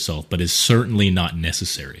better for yourself, but is certainly not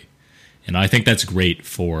necessary. And I think that's great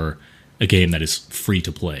for a game that is free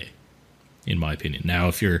to play, in my opinion. Now,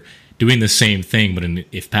 if you're doing the same thing, but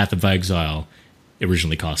if Path of Exile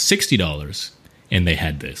originally cost $60 and they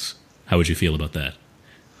had this, how would you feel about that?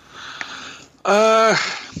 I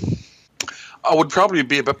would probably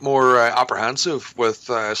be a bit more apprehensive with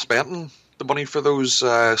spending the money for those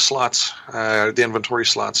slots, the inventory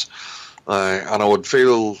slots. And I would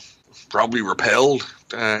feel probably repelled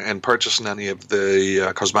in purchasing any of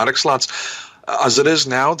the cosmetic slots. As it is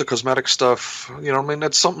now, the cosmetic stuff, you know what I mean,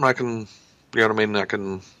 it's something I can, you know what I mean, I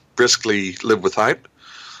can basically live without.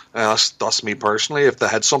 That's me personally. If they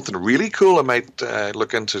had something really cool, I might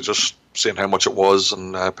look into just seeing how much it was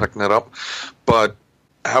and picking it up. But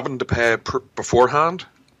having to pay beforehand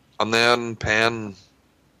and then paying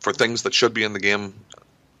for things that should be in the game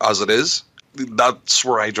as it is, that's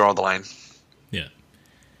where I draw the line. Yeah,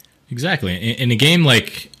 exactly. In a game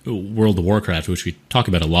like World of Warcraft, which we talk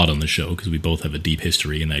about a lot on the show because we both have a deep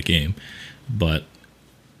history in that game, but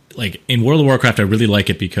like in World of Warcraft, I really like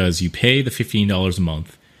it because you pay the $15 a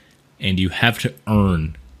month and you have to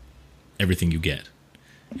earn everything you get.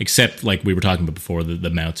 Except, like we were talking about before, the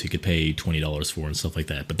mounts you could pay $20 for and stuff like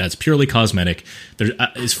that. But that's purely cosmetic.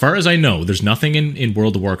 As far as I know, there's nothing in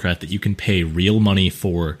World of Warcraft that you can pay real money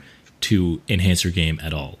for to enhance your game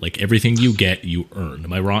at all. Like, everything you get, you earn.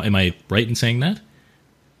 Am I wrong? Am I right in saying that?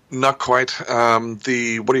 Not quite. What do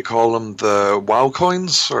you call them? The WoW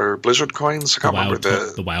coins or Blizzard coins? I can't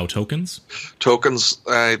remember. The WoW tokens? Tokens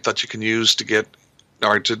that you can use to get,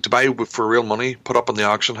 or to buy for real money, put up in the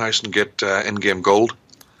auction house and get in-game gold.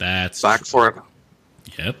 That's back for it.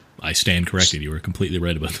 Yep, I stand corrected. You were completely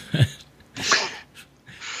right about that.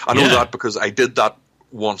 I know that because I did that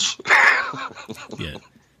once. Yeah.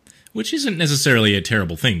 Which isn't necessarily a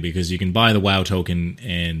terrible thing, because you can buy the WoW token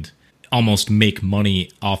and almost make money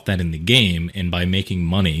off that in the game, and by making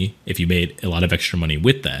money, if you made a lot of extra money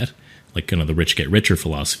with that, like kind of the rich get richer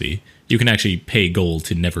philosophy, you can actually pay gold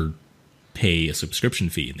to never pay a subscription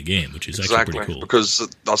fee in the game, which is actually pretty cool. Because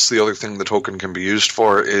that's the other thing the token can be used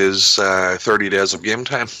for is 30 days of game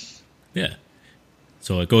time. Yeah.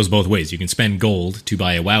 So it goes both ways. You can spend gold to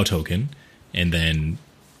buy a WoW token and then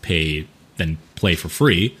play for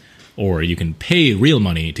free, or you can pay real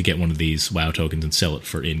money to get one of these WoW tokens and sell it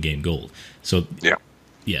for in-game gold. So yeah.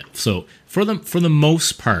 So for the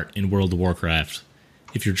most part in World of Warcraft,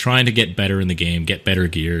 if you're trying to get better in the game, get better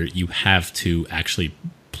gear, you have to actually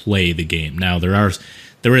play the game. Now there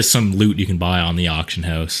is some loot you can buy on the auction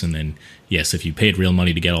house, and then yes, if you paid real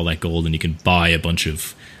money to get all that gold, then you can buy a bunch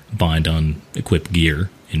of bind on equip gear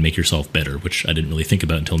and make yourself better, which I didn't really think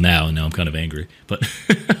about until now, and now I'm kind of angry. But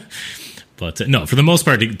no, for the most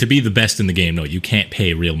part, to be the best in the game, no, you can't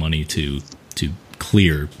pay real money to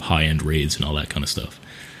clear high-end raids and all that kind of stuff.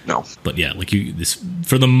 No. But yeah,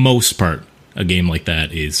 for the most part, a game like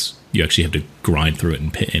that is you actually have to grind through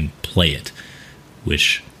it and play it,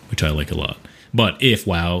 which I like a lot. But if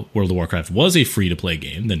World of Warcraft was a free-to-play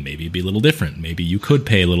game, then maybe it'd be a little different. Maybe you could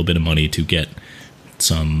pay a little bit of money to get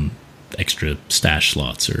some extra stash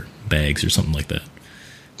slots or bags or something like that.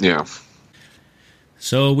 Yeah.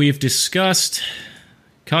 So we've discussed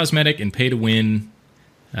cosmetic and pay-to-win,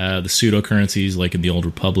 the pseudo-currencies like in the Old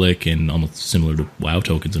Republic and almost similar to WoW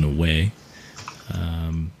tokens in a way.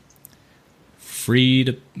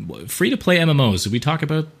 Free-to-play MMOs. Did we talk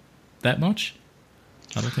about that much?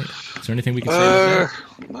 I don't think. Is there anything we can say about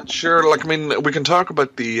that? I'm not sure. We can talk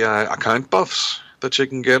about the account buffs that you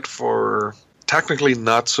can get for technically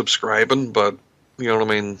not subscribing, but you know what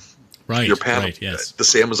I mean? Right, you're paying yes. the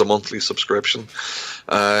same as a monthly subscription.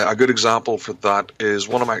 A good example for that is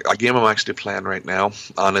a game I'm actually playing right now,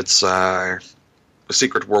 and it's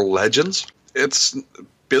Secret World Legends. It's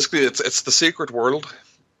basically it's the Secret World,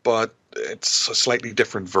 but it's a slightly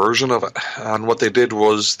different version of it. And what they did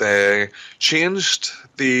was they changed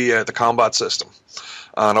the combat system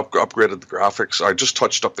and upgraded the graphics. I just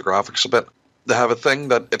touched up the graphics a bit. They have a thing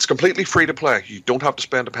that it's completely free to play. You don't have to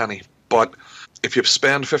spend a penny. But if you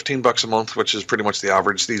spend $15 a month, which is pretty much the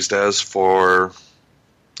average these days for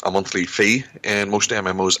a monthly fee in most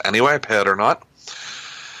MMOs anyway, paid or not,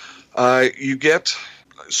 you get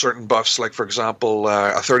certain buffs, like for example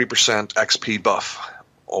a 30% XP buff,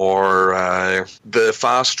 or the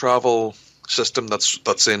fast travel system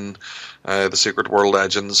that's in the Secret World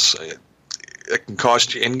Legends. It can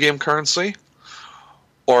cost you in-game currency,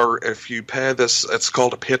 or if you pay this, it's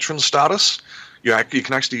called a patron status. You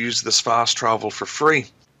can actually use this fast travel for free.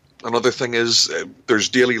 Another thing is there's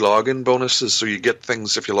daily login bonuses, so you get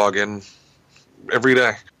things if you log in every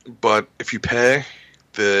day. But if you pay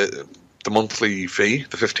the monthly fee,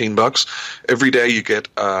 the $15, every day you get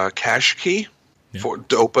a cash key. Yeah.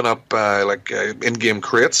 To open up in-game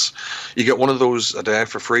crates. You get one of those a day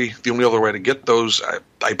for free. The only other way to get those,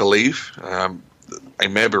 I believe, I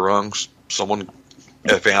may be wrong,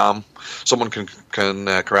 if I am, someone can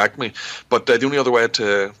correct me, but the only other way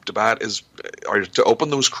to buy it or to open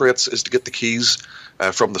those crates is to get the keys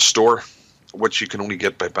from the store, which you can only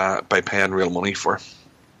get by paying real money for.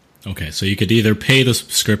 Okay, so you could either pay the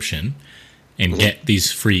subscription and get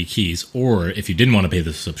these free keys, or if you didn't want to pay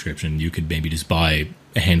the subscription, you could maybe just buy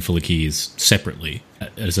a handful of keys separately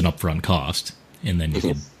as an upfront cost, and then you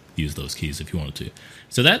could use those keys if you wanted to.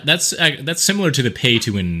 So that's similar to the pay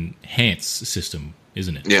to enhance system,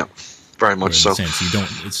 isn't it? Yeah, very much so. Sense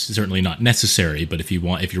it's certainly not necessary, but if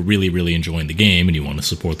you're really, really enjoying the game and you want to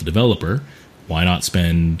support the developer, why not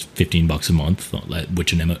spend $15 a month,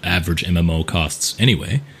 which an average MMO costs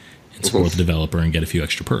anyway, and support the developer and get a few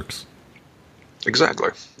extra perks? Exactly,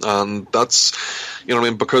 and that's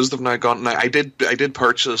because they've now gone. Now, I did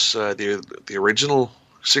purchase the original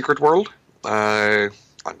Secret World. I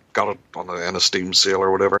got it in a Steam sale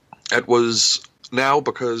or whatever. It was now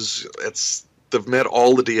because they've made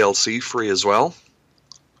all the DLC free as well.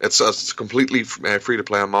 It's a completely free to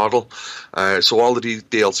play model. So all the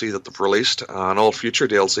DLC that they've released and all future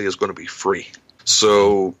DLC is going to be free.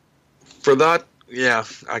 So for that, yeah,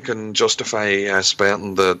 I can justify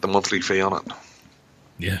spending the monthly fee on it.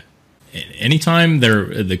 Yeah. Anytime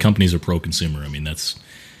the companies are pro-consumer, I mean, that's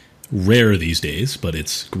rare these days, but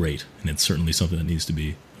it's great. And it's certainly something that needs to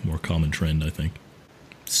be a more common trend, I think.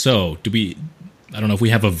 So, I don't know if we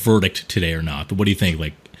have a verdict today or not, but what do you think?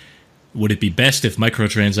 Like, would it be best if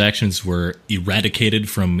microtransactions were eradicated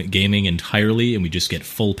from gaming entirely and we just get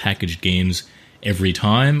full packaged games every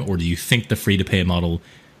time? Or do you think the free-to-pay model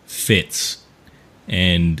fits,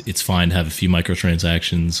 and it's fine to have a few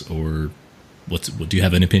microtransactions, or what do you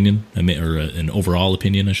have an opinion? Or an overall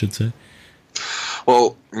opinion, I should say?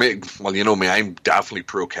 Well, you know me, I'm definitely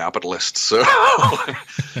pro-capitalist. So,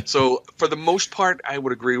 so for the most part, I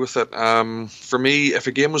would agree with it. For me, if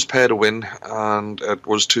a game was pay to win, and it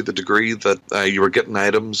was to the degree that you were getting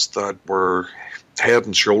items that were head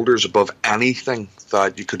and shoulders above anything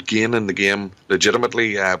that you could gain in the game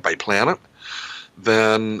legitimately by playing it,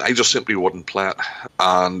 then I just simply wouldn't play it,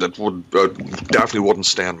 and it would definitely wouldn't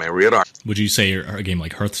stay on my radar. Would you say a game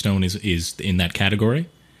like Hearthstone is in that category?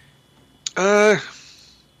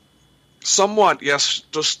 Somewhat, yes.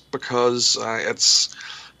 Just because it's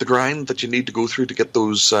the grind that you need to go through to get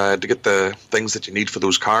those to get the things that you need for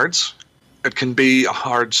those cards. It can be a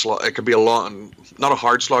hard slog. It can be not a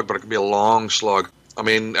hard slog, but it can be a long slog. I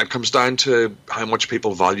mean, it comes down to how much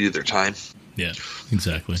people value their time. Yeah,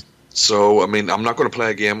 exactly. So, I mean, I'm not going to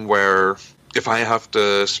play a game where if I have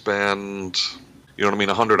to spend,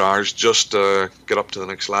 100 hours just to get up to the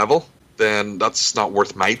next level, then that's not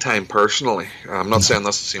worth my time personally. I'm not saying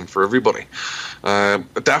that's the same for everybody.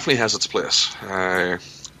 It definitely has its place. Yeah,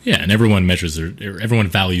 and everyone everyone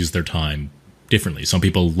values their time differently. Some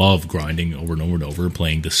people love grinding over and over and over,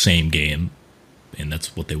 playing the same game, and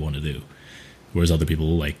that's what they want to do. Whereas other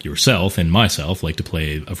people like yourself and myself like to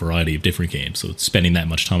play a variety of different games. So spending that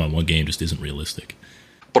much time on one game just isn't realistic.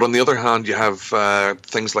 But on the other hand, you have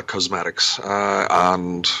things like cosmetics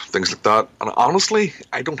and things like that. And honestly,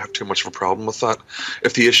 I don't have too much of a problem with that.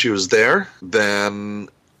 If the issue is there, then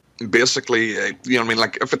basically,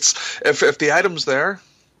 like if the item's there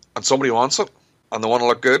and somebody wants it and they want to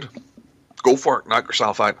look good, go for it, knock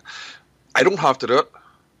yourself out. I don't have to do it.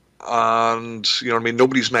 And,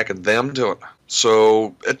 nobody's making them do it.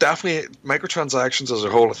 So it definitely, microtransactions as a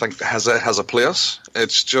whole, I think, has a place.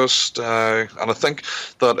 It's just, and I think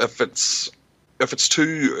that if it's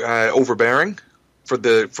too overbearing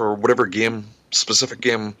for whatever specific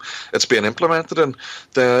game it's being implemented in,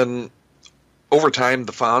 then over time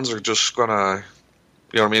the fans are just gonna,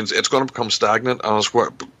 it's going to become stagnant, and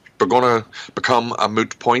we're going to become a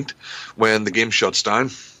moot point when the game shuts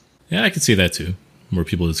down. Yeah, I can see that too, where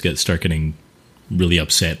people just start getting really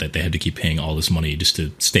upset that they have to keep paying all this money just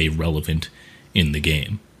to stay relevant in the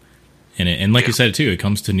game. And like you said too, it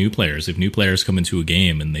comes to new players. If new players come into a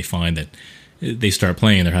game and they find that they start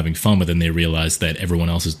playing and they're having fun, but then they realize that everyone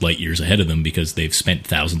else is light years ahead of them because they've spent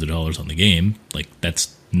thousands of dollars on the game, like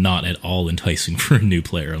that's not at all enticing for a new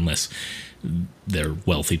player unless they're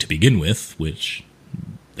wealthy to begin with, which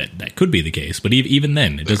that could be the case. But even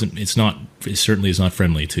then, it certainly is not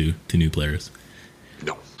friendly to new players.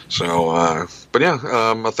 No. So, but yeah,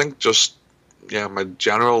 I think my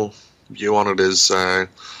general view on it is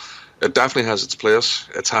it definitely has its place.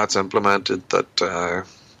 It's how it's implemented that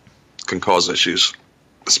can cause issues,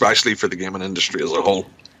 especially for the gaming industry as a whole.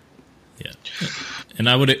 Yeah, and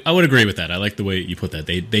I would agree with that. I like the way you put that.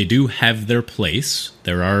 They do have their place.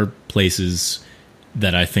 There are places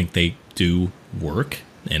that I think they do work,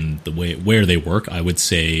 and the way where they work, I would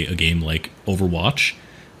say a game like Overwatch.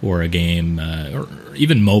 Or a game, or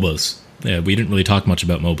even MOBAs. We didn't really talk much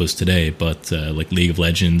about MOBAs today, but like League of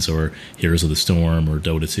Legends or Heroes of the Storm or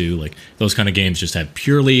Dota 2, like those kind of games just have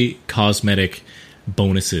purely cosmetic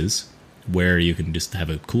bonuses where you can just have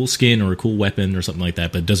a cool skin or a cool weapon or something like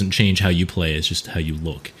that, but it doesn't change how you play, it's just how you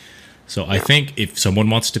look. So I think if someone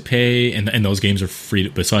wants to pay, and those games are free,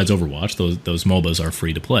 besides Overwatch, those MOBAs are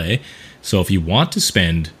free to play. So if you want to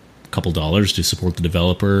spend a couple dollars to support the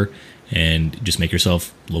developer and just make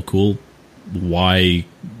yourself look cool, why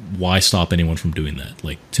stop anyone from doing that?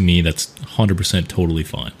 Like, to me, that's 100% totally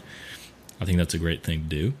fine. I think that's a great thing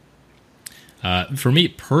to do. For me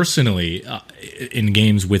personally, in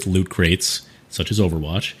games with loot crates, such as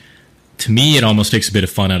Overwatch, to me it almost takes a bit of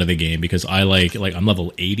fun out of the game because I like I'm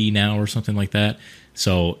level 80 now or something like that.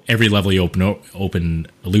 So every level you open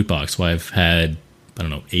a loot box. So I've had,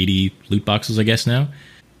 80 loot boxes, I guess, now.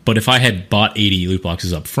 But if I had bought 80 loot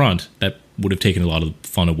boxes up front, that would have taken a lot of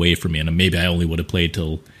fun away from me, and maybe I only would have played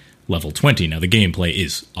till level 20. Now, the gameplay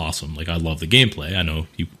is awesome. Like, I love the gameplay. I know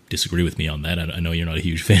you disagree with me on that. I know you're not a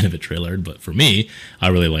huge fan of it, Trailard, but for me, I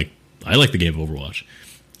like the game of Overwatch.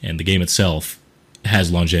 And the game itself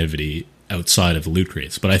has longevity outside of the loot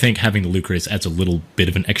crates. But I think having the loot crates adds a little bit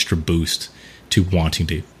of an extra boost to wanting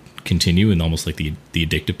to continue, and almost like the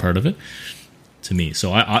addictive part of it. To me,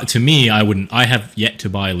 so I wouldn't. I have yet to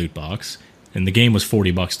buy a loot box, and the game was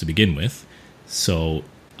 $40 to begin with. So,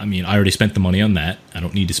 I mean, I already spent the money on that. I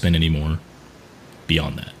don't need to spend any more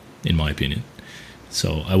beyond that, in my opinion.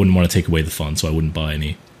 So, I wouldn't want to take away the fun. So, I wouldn't buy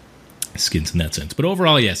any skins in that sense. But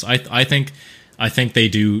overall, yes, I think I think they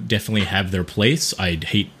do definitely have their place. I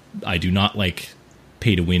do not like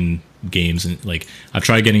pay to win games, and like I've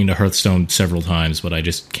tried getting into Hearthstone several times, but I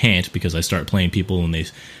just can't because I start playing people and they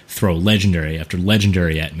throw legendary after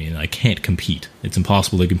legendary at me, and I can't compete. It's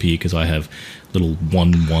impossible to compete because I have little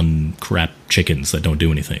 1/1 crap chickens that don't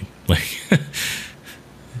do anything. Like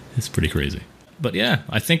it's pretty crazy. But yeah,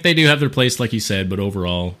 I think they do have their place, like you said. But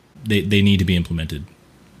overall, they need to be implemented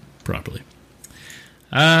properly.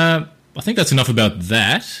 I think that's enough about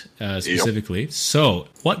that specifically. Yep. So,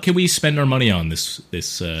 what can we spend our money on this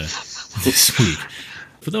week?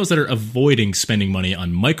 For those that are avoiding spending money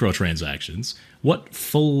on microtransactions, what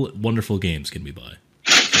full, wonderful games can we buy?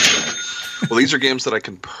 Well, these are games that I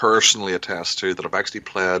can personally attest to that I've actually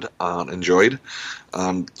played and enjoyed.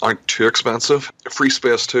 Aren't too expensive. Free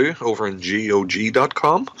Space 2 over in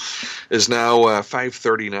GOG.com is now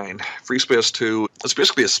 $5.39. Free Space 2 is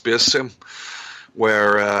basically a space sim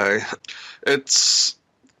where it's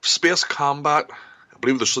space combat. I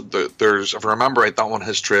believe there's, if I remember right, that one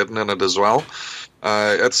has trading in it as well.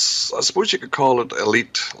 I suppose you could call it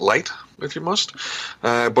Elite Light, if you must.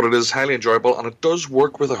 But it is highly enjoyable, and it does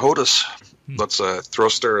work with a HOTAS. That's a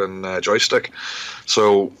thruster and joystick.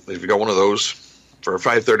 So if you got one of those for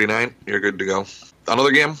 $5.39, you're good to go.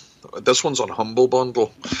 Another game, this one's on Humble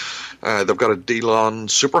Bundle. They've got a deal on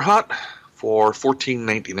Super Hot for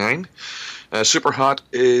 $14.99. Super Hot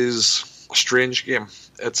is a strange game.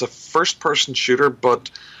 It's a first-person shooter,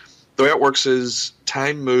 but the way it works is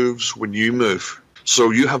time moves when you move.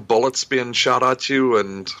 So you have bullets being shot at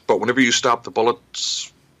you, but whenever you stop, the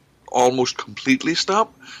bullets almost completely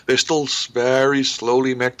stop. They still very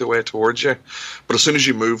slowly make their way towards you, but as soon as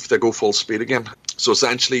you move, they go full speed again. So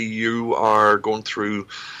essentially, you are going through.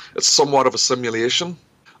 It's somewhat of a simulation,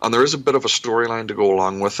 and there is a bit of a storyline to go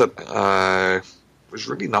along with it. There's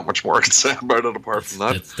really not much more I can say about it apart from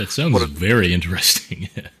that. That sounds very interesting.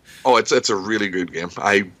 Oh, it's a really good game.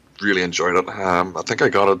 I really enjoyed it. I think I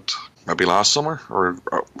got it maybe last summer or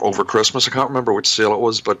over Christmas. I can't remember which sale it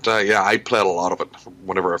was, but yeah, I played a lot of it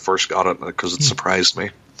whenever I first got it because it surprised me.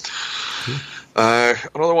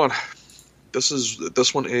 Another one.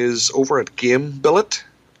 This one is over at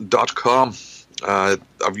GameBillet.com.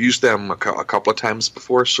 I've used them a couple of times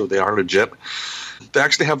before, so they are legit. They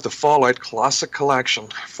actually have the Fallout Classic Collection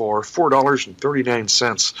for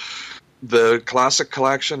 $4.39. The Classic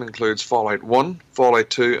Collection includes Fallout 1,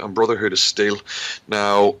 Fallout 2, and Brotherhood of Steel.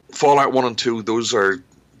 Now, Fallout 1 and 2, those are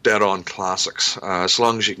dead-on classics. As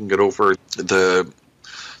long as you can get over the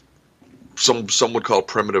some would call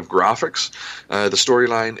primitive graphics. The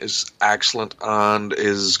storyline is excellent and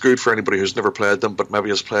is good for anybody who's never played them, but maybe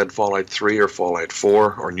has played Fallout 3 or Fallout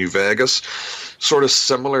 4 or New Vegas. Sort of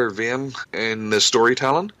similar vein in the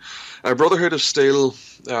storytelling. Brotherhood of Steel,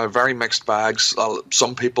 very mixed bags.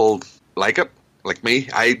 Some people like it, like me.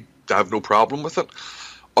 I have no problem with it.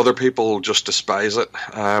 Other people just despise it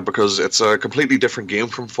because it's a completely different game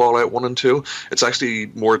from Fallout 1 and 2. It's actually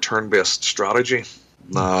more turn-based strategy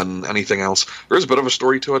than anything else. There is a bit of a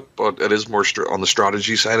story to it, but it is more on the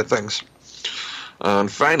strategy side of things.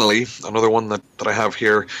 And finally, another one that I have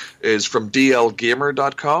here is from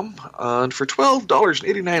DLGamer.com, and for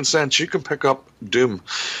 $12.89 you can pick up Doom.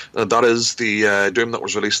 That is the Doom that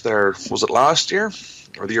was released there, was it last year?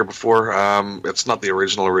 Or the year before? It's not the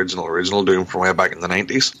original Doom from way back in the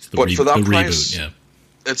 90s. But for that price, reboot, yeah.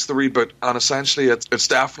 It's the reboot, and essentially it's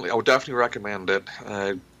definitely, I would definitely recommend it.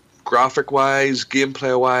 Graphic wise,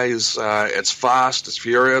 gameplay wise, it's fast, it's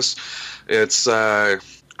furious, it's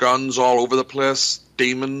guns all over the place,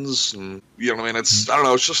 demons, and you know what I mean. It's I don't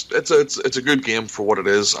know. It's just it's a good game for what it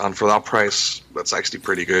is, and for that price, that's actually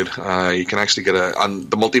pretty good. You can actually get and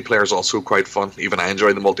the multiplayer is also quite fun. Even I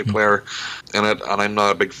enjoy the multiplayer in it, and I'm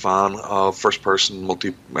not a big fan of first person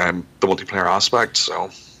the multiplayer aspect.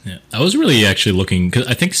 So yeah, I was really actually looking because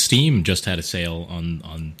I think Steam just had a sale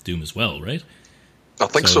on Doom as well, right? I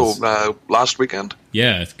think so. Last weekend.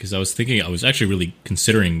 Yeah, because I was actually really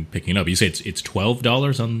considering picking it up. You say it's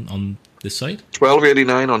 $12 on this site?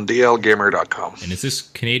 $12.89 on DLGamer.com. And is this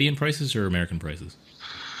Canadian prices or American prices?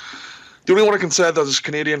 The only one I can say that is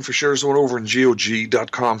Canadian for sure is the one over in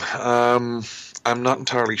GOG.com. I'm not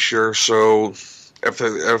entirely sure. So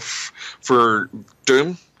if for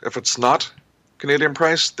Doom, if it's not Canadian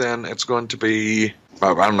price, then it's going to be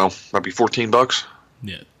I don't know, maybe $14.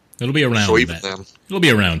 Yeah. It'll be around that. Then. It'll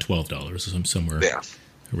be around $12, somewhere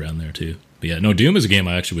around there too. But yeah, no, Doom is a game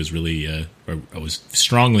I actually was really, I was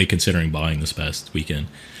strongly considering buying this past weekend,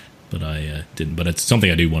 but I didn't. But it's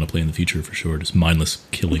something I do want to play in the future for sure. Just mindless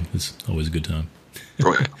killing is always a good time.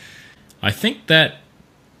 Oh, yeah. I think that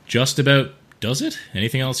just about does it.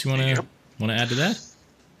 Anything else you want to add to that?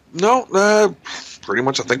 No, pretty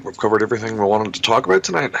much I think we've covered everything we wanted to talk about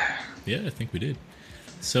tonight. Yeah, I think we did.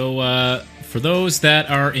 So for those that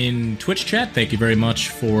are in Twitch chat, thank you very much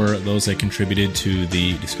for those that contributed to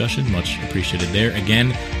the discussion. Much appreciated there.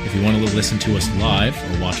 Again, if you want to listen to us live,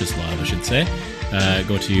 or watch us live, I should say,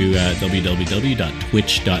 go to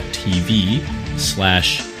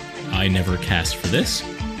www.twitch.tv/INeverCastForThis,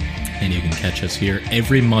 and you can catch us here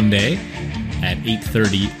every Monday at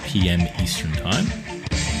 8:30 p.m. Eastern Time.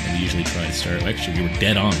 And we usually try to start... Actually, we were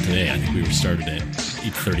dead on today. I think we were started at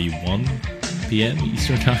 8:31 p.m.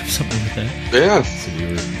 Eastern Time, something like that. Yeah. So we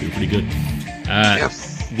were pretty good.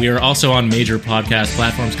 We are also on major podcast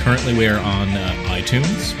platforms. Currently, we are on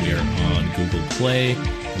iTunes. We are on Google Play.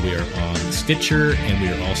 We are on Stitcher, and we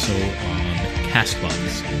are also on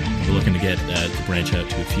Castbox. We're looking to get to branch out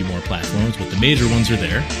to a few more platforms, but the major ones are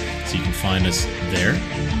there, so you can find us there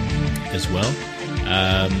as well.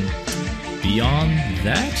 Beyond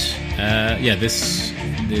that,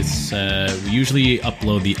 we usually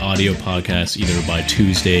upload the audio podcast either by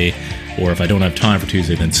Tuesday, or if I don't have time for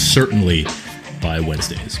Tuesday, then certainly by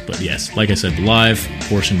Wednesdays. But yes, like I said, the live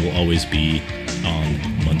portion will always be on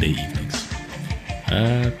Monday evenings.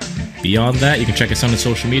 Beyond that, you can check us on the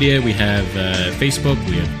social media. We have Facebook,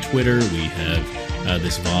 we have Twitter, we have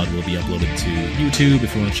this VOD will be uploaded to YouTube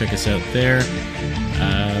if you want to check us out there.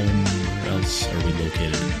 Where else are we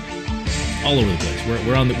located? All over the place.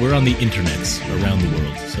 We're on the internets around the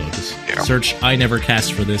world. So just search I Never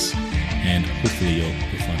Cast for this, and hopefully you'll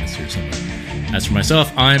find us here somewhere. As for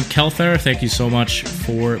myself, I'm Kelthar. Thank you so much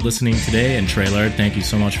for listening today, and Trailard, thank you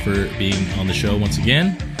so much for being on the show once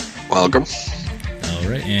again. Welcome. All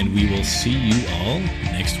right, and we will see you all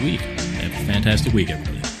next week. Have a fantastic week,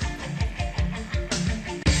 everybody.